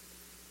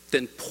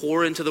 then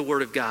pour into the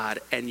word of God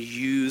and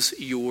use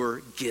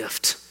your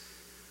gift.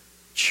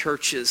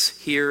 Churches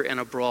here and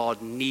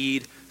abroad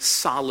need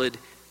solid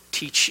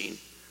teaching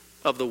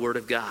of the word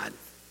of God.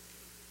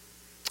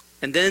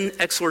 And then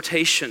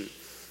exhortation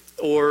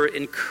or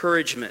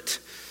encouragement.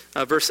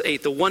 Verse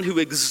 8, the one who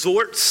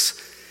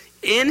exhorts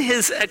in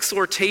his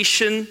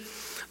exhortation,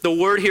 the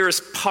word here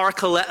is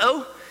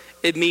parakaleo.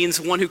 It means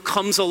one who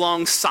comes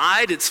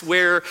alongside. It's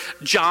where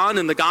John,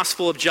 in the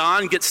Gospel of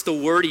John, gets the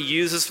word he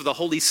uses for the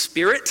Holy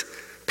Spirit,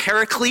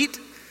 paraclete.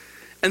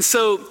 And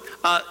so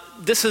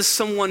this is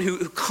someone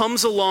who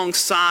comes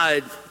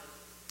alongside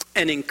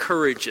and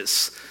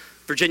encourages.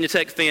 Virginia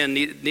Tech fans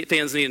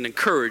need an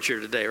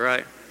encourager today,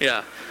 right?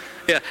 Yeah.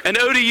 Yeah, and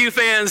ODU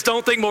fans,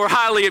 don't think more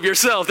highly of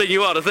yourself than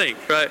you ought to think,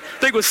 right?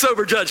 Think with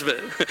sober judgment.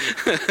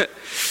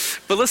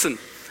 But listen,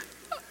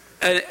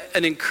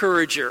 an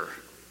encourager,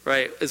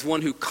 right, is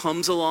one who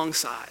comes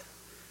alongside,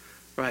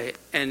 right?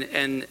 And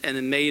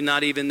it may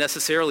not even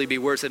necessarily be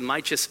words. It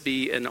might just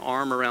be an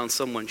arm around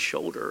someone's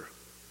shoulder.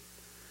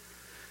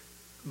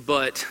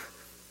 But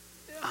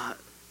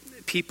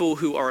people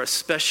who are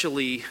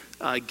especially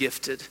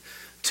gifted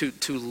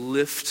to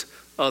lift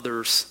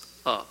others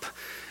up.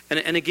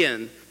 And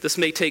again, this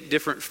may take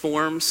different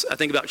forms. I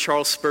think about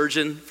Charles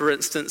Spurgeon, for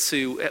instance,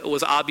 who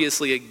was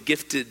obviously a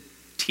gifted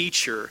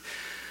teacher.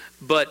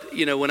 But,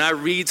 you know, when I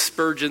read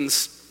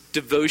Spurgeon's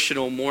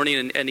devotional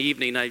morning and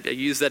evening, I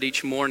use that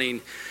each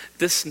morning,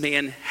 this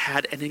man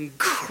had an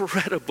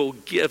incredible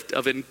gift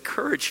of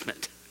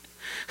encouragement.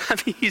 I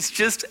mean, he's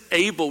just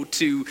able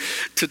to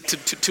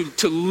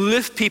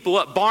lift people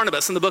up.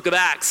 Barnabas in the book of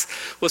Acts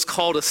was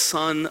called a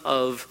son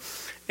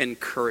of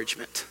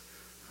encouragement.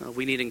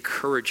 We need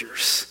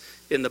encouragers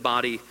in the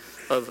body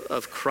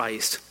of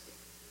Christ.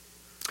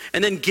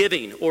 And then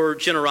giving or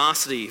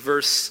generosity,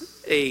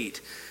 verse 8,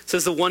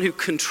 says the one who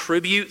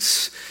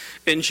contributes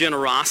in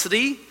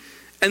generosity.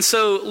 And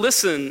so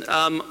listen,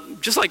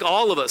 just like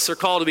all of us are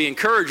called to be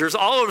encouragers,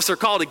 all of us are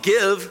called to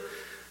give.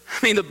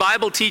 I mean, the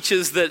Bible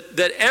teaches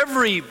that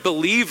every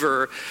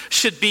believer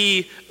should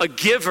be a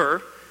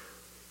giver.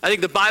 I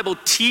think the Bible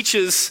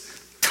teaches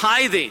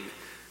tithing,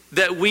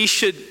 that we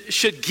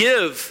should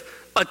give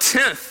a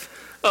tenth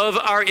of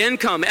our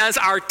income as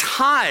our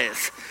tithe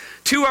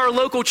to our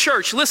local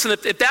church. Listen,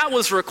 if that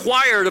was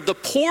required of the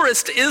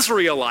poorest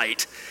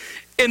Israelite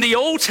in the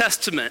Old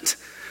Testament,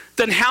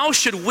 then how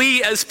should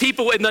we as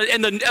people in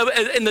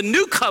the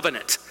new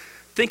covenant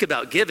think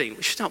about giving?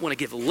 We should not want to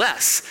give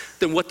less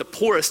than what the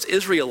poorest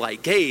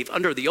Israelite gave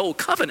under the Old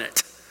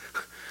Covenant.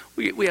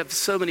 We have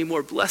so many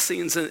more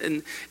blessings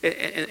in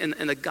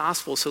the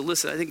gospel. So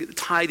listen, I think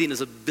tithing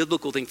is a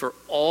biblical thing for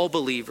all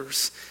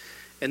believers.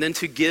 And then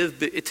to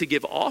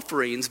give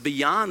offerings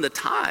beyond the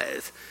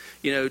tithe,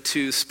 you know,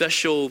 to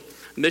special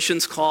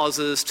missions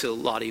causes, to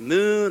Lottie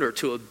Moon, or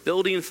to a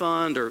building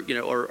fund, or you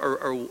know,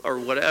 or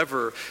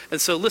whatever. And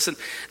so, listen,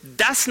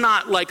 that's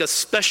not like a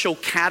special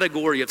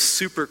category of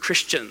super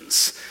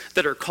Christians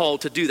that are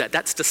called to do that.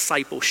 That's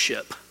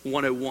discipleship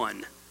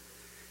 101.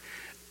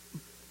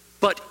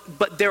 But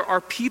there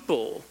are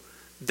people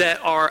that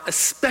are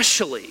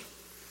especially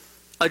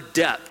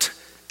adept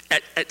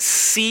at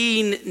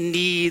seeing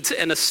needs,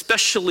 and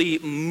especially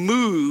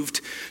moved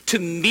to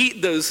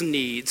meet those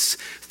needs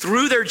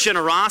through their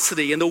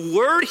generosity. And the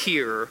word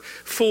here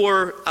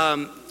for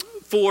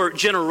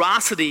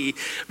generosity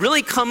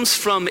really comes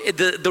from,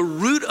 the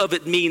root of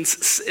it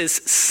is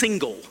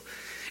single.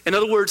 In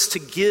other words, to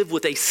give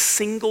with a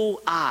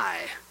single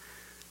eye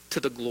to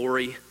the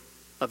glory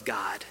of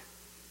God.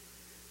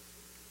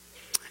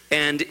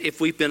 And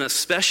if we've been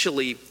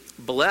especially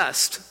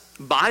blessed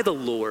by the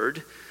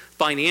Lord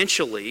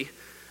financially,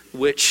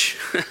 which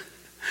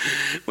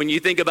when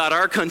you think about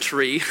our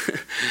country,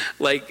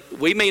 like,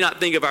 we may not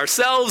think of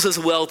ourselves as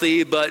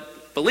wealthy,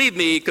 but believe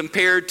me,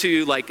 compared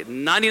to like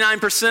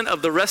 99%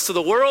 of the rest of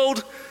the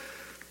world,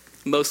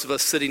 most of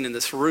us sitting in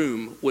this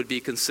room would be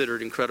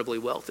considered incredibly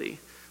wealthy.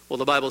 Well,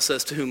 the Bible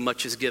says, to whom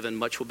much is given,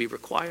 much will be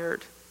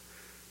required.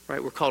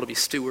 Right? We're called to be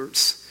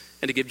stewards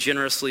and to give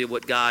generously of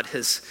what God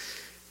has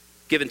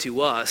given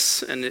to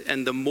us.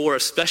 And the more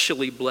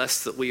especially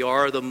blessed that we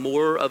are, the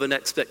more of an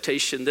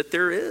expectation that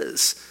there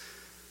is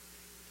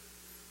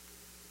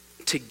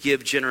to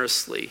give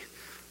generously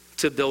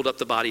to build up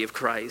the body of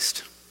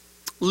Christ.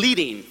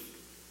 Leading,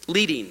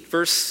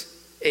 verse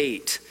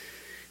 8.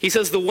 He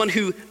says, the one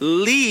who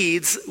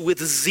leads with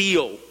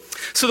zeal.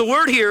 So the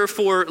word here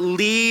for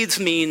leads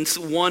means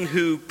one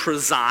who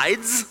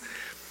presides.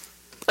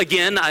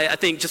 Again, I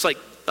think just like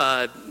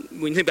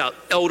when you think about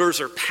elders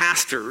or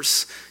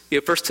pastors,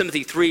 1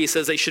 Timothy 3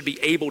 says they should be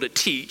able to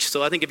teach.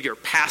 So I think if you're a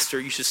pastor,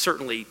 you should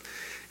certainly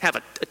have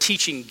a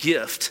teaching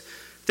gift.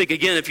 I think,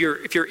 again, if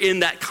you're in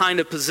that kind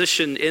of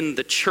position in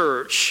the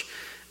church,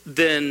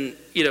 then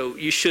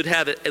you should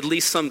have at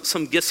least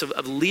some gifts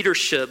of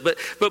leadership. But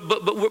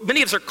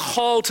many of us are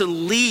called to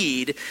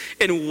lead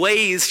in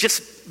ways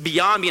just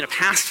beyond being a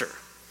pastor.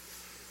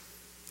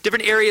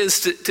 Different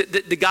areas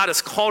that God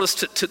has called us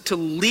to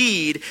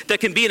lead that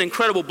can be an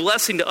incredible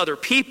blessing to other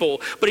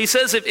people. But he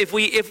says if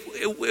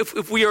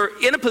we are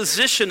in a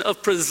position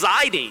of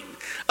presiding,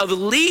 of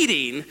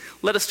leading,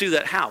 let us do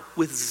that how?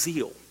 With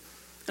zeal.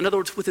 In other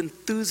words, with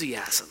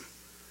enthusiasm.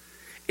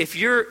 If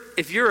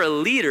you're a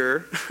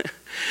leader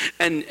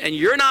and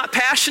you're not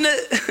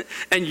passionate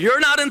and you're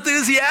not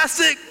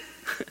enthusiastic,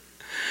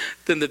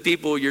 then the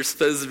people you're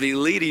supposed to be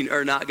leading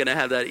are not going to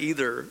have that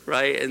either,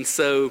 right? And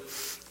so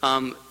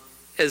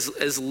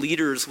as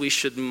leaders, we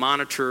should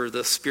monitor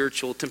the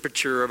spiritual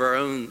temperature of our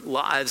own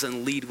lives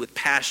and lead with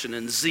passion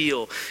and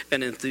zeal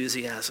and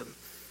enthusiasm.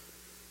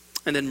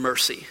 And then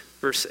mercy,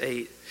 verse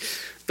 8.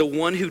 The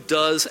one who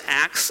does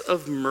acts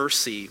of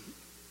mercy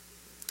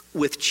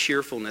with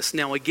cheerfulness.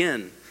 Now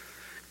again,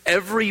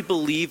 every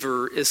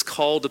believer is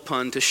called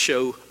upon to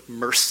show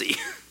mercy.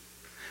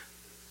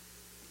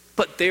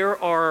 But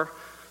there are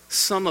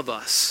some of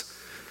us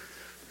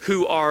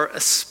who are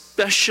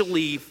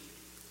especially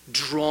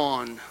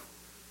drawn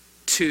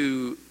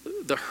to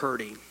the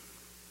hurting,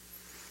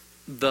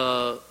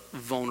 the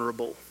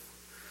vulnerable,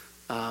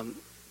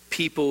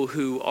 people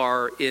who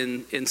are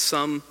in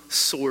some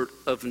sort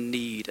of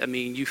need. I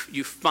mean,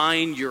 you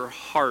find your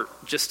heart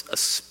just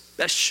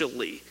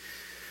especially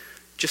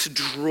just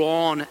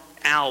drawn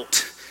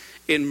out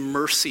in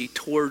mercy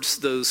towards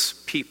those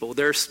people.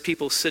 There's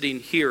people sitting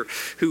here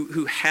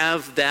who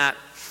have that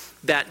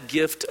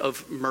gift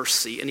of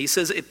mercy. And he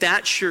says, if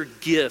that's your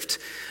gift,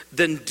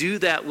 then do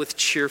that with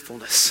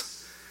cheerfulness.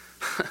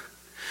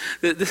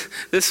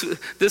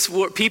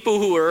 People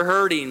who are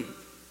hurting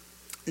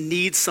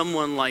need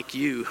someone like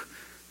you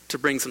to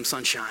bring some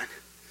sunshine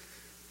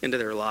into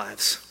their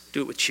lives.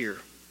 Do it with cheer.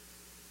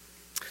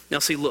 Now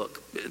see,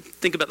 look,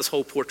 think about this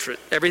whole portrait,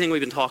 everything we've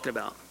been talking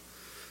about.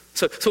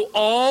 So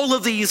all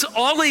of these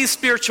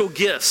spiritual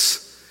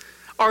gifts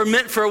are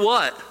meant for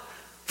what?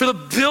 For the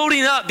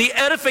building up, the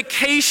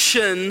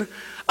edification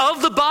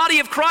of the body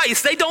of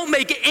Christ. They don't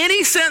make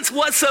any sense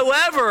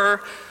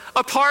whatsoever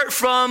apart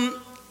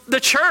from the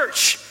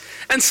church.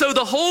 And so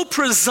the whole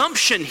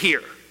presumption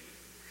here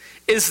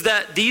is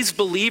that these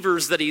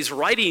believers that he's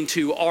writing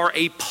to are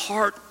a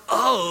part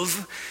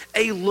of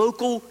a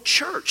local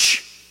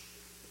church.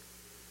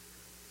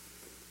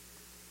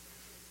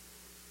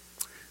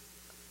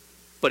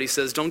 But he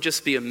says, don't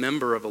just be a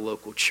member of a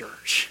local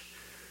church.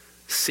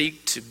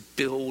 Seek to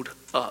build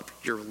up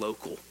your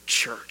local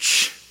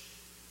church.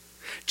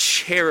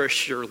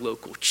 Cherish your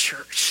local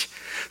church.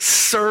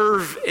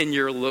 Serve in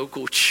your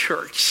local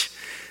church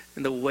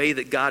in the way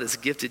that God has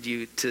gifted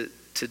you to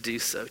do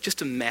so.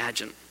 Just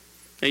imagine.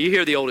 Now you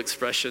hear the old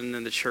expression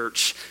in the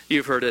church.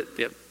 You've heard it.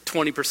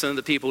 20% of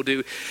the people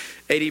do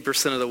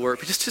 80% of the work.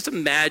 But just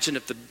imagine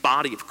if the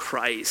body of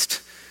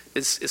Christ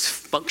is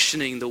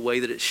functioning the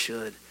way that it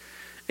should.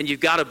 And you've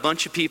got a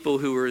bunch of people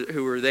who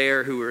are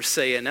there who are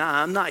saying,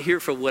 I'm not here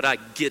for what I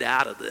get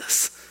out of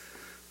this.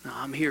 No,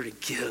 I'm here to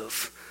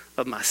give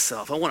of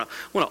myself. I want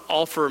to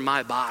offer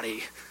my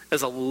body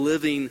as a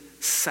living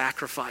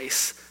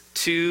sacrifice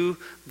to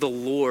the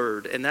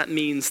Lord. And that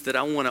means that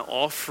I want to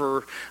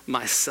offer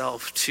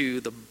myself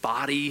to the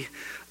body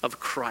of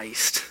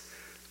Christ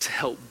to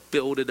help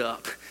build it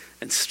up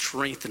and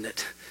strengthen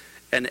it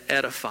and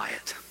edify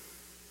it.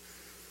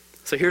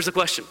 So here's the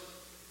question.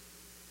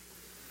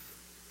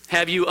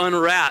 Have you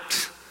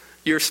unwrapped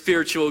your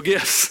spiritual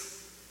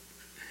gifts?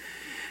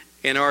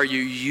 And are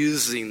you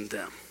using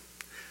them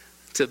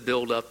to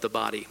build up the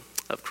body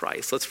of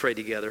Christ? Let's pray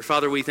together.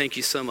 Father, we thank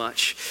you so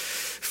much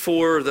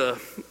for the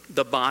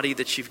body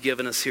that you've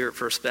given us here at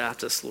First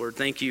Baptist, Lord.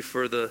 Thank you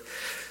for the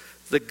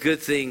good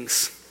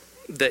things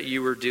that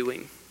you are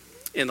doing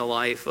in the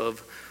life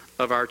of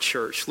our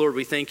church. Lord,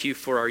 we thank you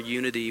for our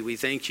unity. We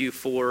thank you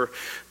for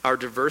our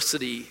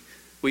diversity.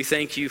 We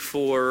thank you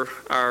for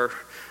our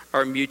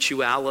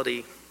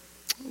mutuality.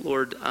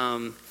 Lord,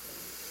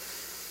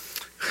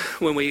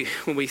 when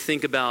we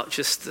think about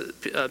just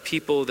the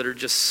people that are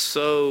just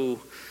so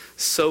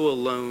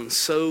alone,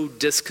 so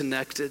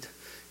disconnected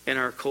in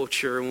our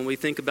culture, and when we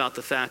think about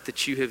the fact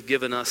that you have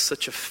given us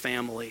such a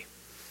family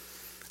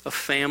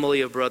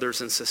of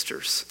brothers and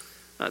sisters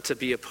to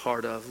be a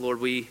part of,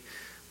 Lord, we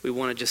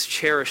want to just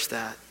cherish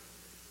that.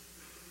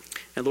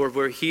 And Lord,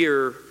 we're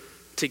here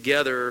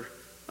together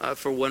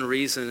for one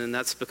reason, and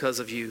that's because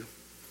of you.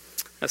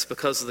 That's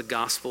because of the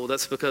gospel.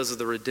 That's because of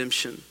the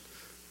redemption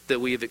that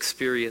we have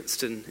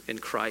experienced in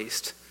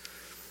Christ.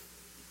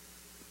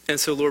 And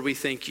so, Lord, we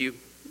thank you.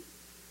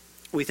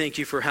 We thank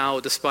you for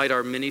how, despite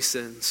our many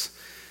sins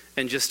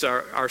and just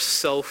our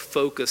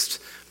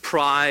self-focused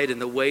pride and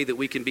the way that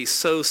we can be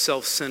so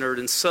self-centered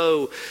and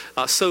so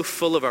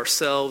full of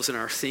ourselves and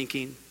our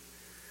thinking,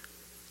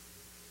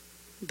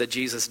 that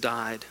Jesus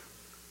died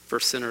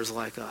for sinners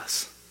like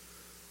us,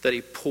 that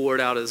he poured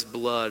out his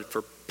blood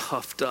for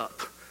puffed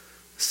up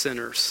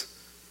sinners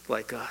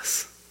like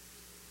us.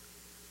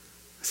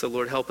 So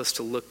Lord, help us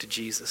to look to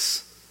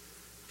Jesus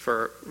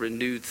for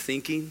renewed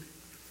thinking.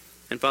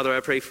 And Father, I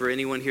pray for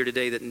anyone here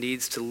today that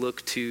needs to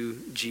look to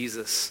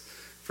Jesus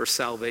for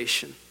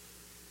salvation.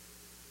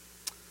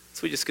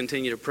 So we just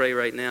continue to pray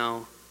right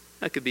now.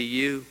 That could be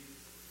you.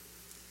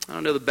 I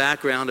don't know the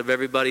background of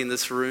everybody in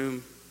this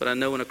room, but I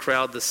know in a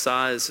crowd this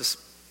size,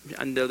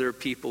 I know there are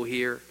people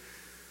here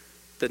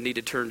that need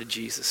to turn to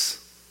Jesus.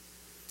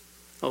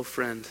 Oh,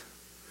 friend,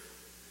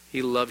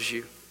 he loves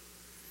you.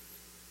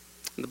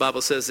 And the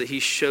Bible says that he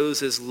shows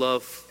his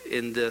love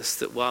in this,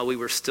 that while we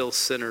were still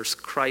sinners,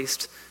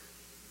 Christ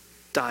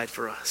died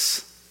for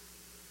us.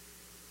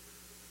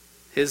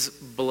 His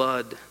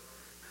blood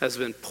has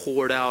been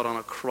poured out on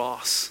a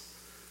cross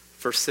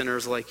for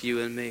sinners like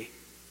you and me.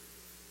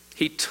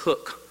 He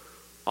took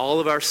all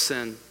of our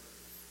sin,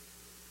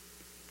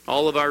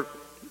 all of our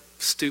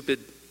stupid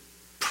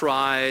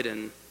pride,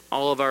 and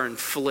all of our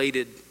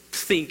inflated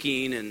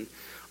thinking, and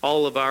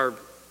all of our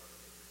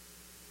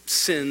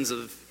sins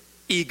of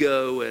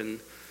ego, and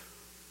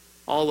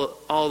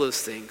all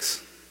those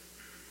things,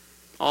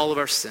 all of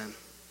our sin.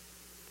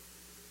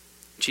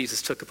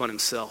 Jesus took upon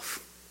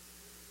himself,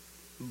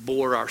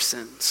 bore our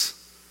sins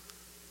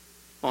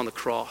on the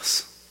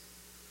cross,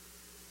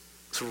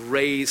 was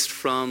raised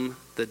from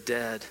the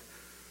dead,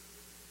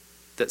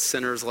 that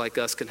sinners like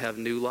us can have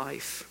new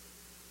life.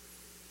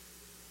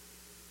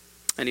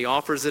 And he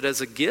offers it as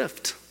a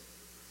gift,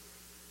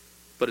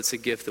 but it's a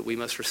gift that we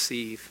must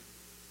receive.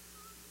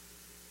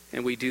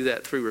 And we do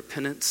that through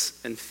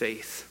repentance and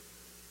faith,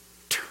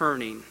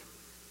 turning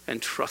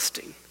and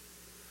trusting,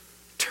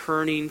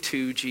 turning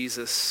to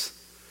Jesus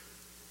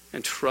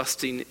and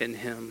trusting in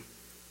him.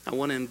 I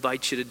want to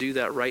invite you to do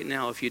that right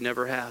now if you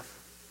never have.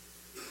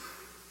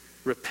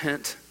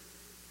 Repent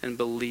and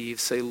believe.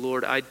 Say,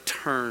 Lord, I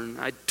turn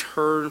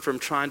from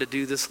trying to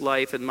do this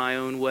life in my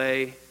own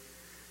way,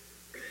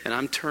 and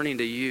I'm turning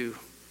to you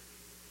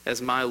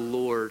as my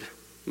Lord,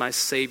 my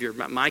Savior,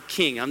 my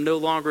King. I'm no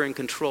longer in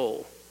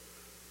control.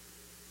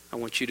 I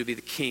want you to be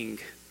the king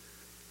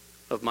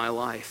of my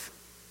life.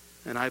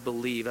 And I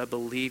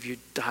believe you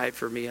died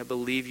for me. I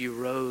believe you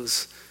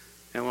rose.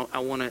 And I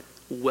want to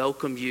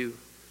welcome you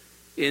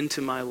into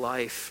my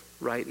life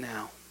right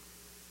now.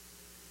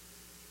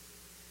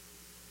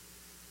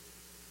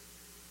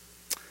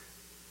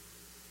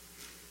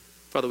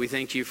 Father, we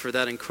thank you for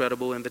that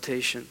incredible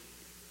invitation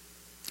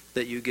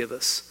that you give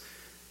us.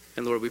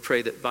 And Lord, we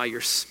pray that by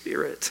your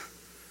Spirit,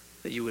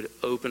 that you would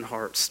open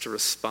hearts to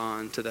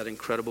respond to that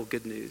incredible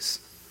good news.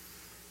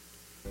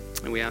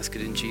 And we ask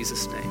it in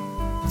Jesus' name.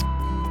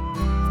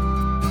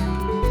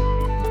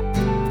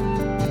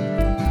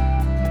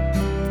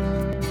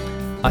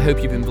 I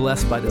hope you've been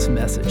blessed by this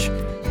message.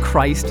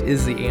 Christ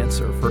is the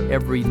answer for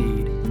every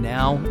need,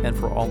 now and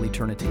for all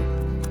eternity.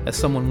 As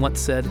someone once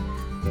said,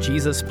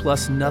 Jesus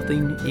plus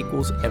nothing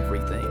equals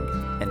everything,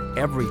 and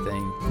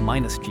everything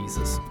minus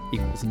Jesus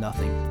equals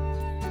nothing.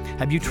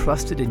 Have you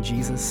trusted in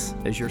Jesus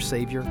as your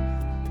Savior?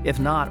 If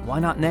not,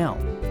 why not now?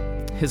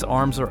 His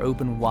arms are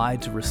open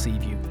wide to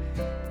receive you.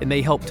 It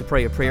may help to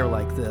pray a prayer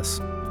like this.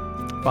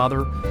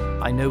 Father,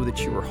 I know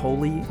that you are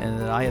holy and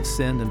that I have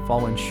sinned and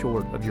fallen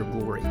short of your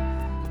glory.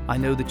 I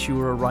know that you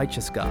are a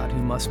righteous God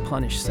who must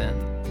punish sin,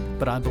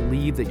 but I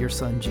believe that your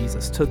Son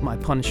Jesus took my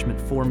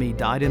punishment for me,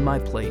 died in my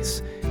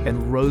place,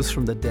 and rose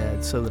from the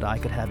dead so that I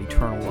could have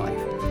eternal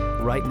life.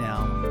 Right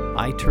now,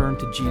 I turn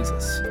to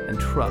Jesus and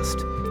trust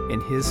in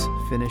his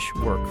finished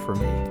work for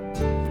me.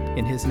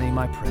 In his name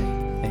I pray,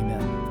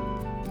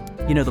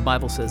 amen. You know, the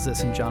Bible says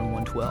this in John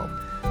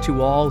 1:12,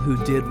 to all who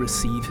did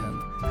receive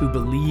him, who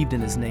believed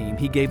in his name,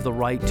 he gave the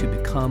right to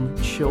become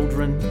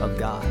children of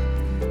God.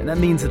 And that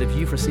means that if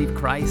you've received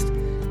Christ,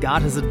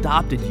 God has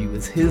adopted you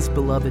as his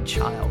beloved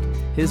child,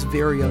 his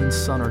very own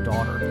son or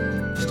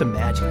daughter. Just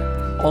imagine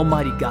it.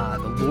 Almighty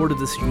God, the Lord of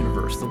this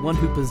universe, the one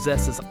who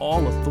possesses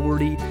all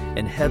authority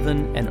in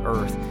heaven and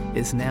earth,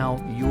 is now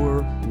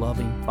your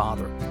loving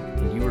Father,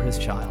 and you are his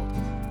child.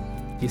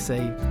 You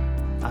say,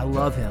 I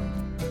love him.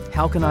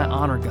 How can I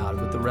honor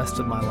God with the rest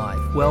of my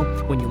life? Well,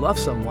 when you love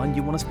someone,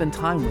 you want to spend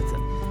time with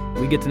them.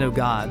 We get to know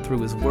God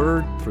through His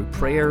Word, through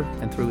prayer,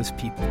 and through His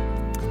people.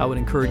 I would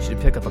encourage you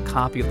to pick up a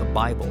copy of the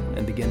Bible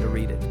and begin to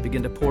read it.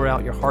 Begin to pour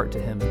out your heart to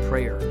Him in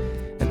prayer.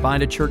 And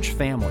find a church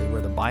family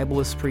where the Bible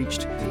is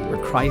preached,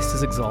 where Christ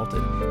is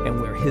exalted,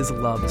 and where His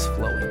love is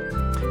flowing.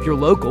 If you're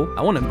local,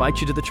 I want to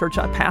invite you to the church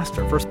I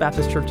pastor, First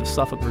Baptist Church of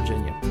Suffolk,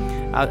 Virginia.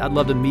 I'd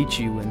love to meet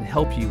you and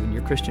help you in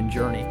your Christian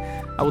journey.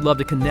 I would love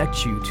to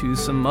connect you to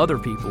some other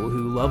people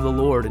who love the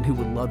Lord and who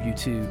would love you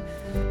too.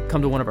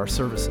 Come to one of our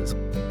services.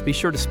 Be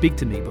sure to speak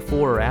to me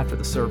before or after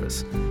the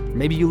service.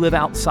 Maybe you live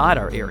outside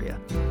our area.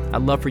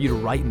 I'd love for you to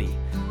write me.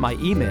 My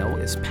email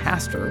is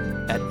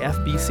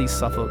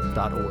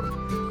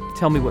pastor@fbcsuffolk.org.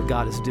 Tell me what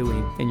God is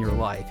doing in your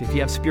life. If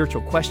you have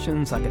spiritual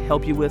questions I could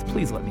help you with,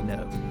 please let me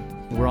know.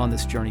 We're on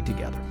this journey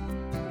together.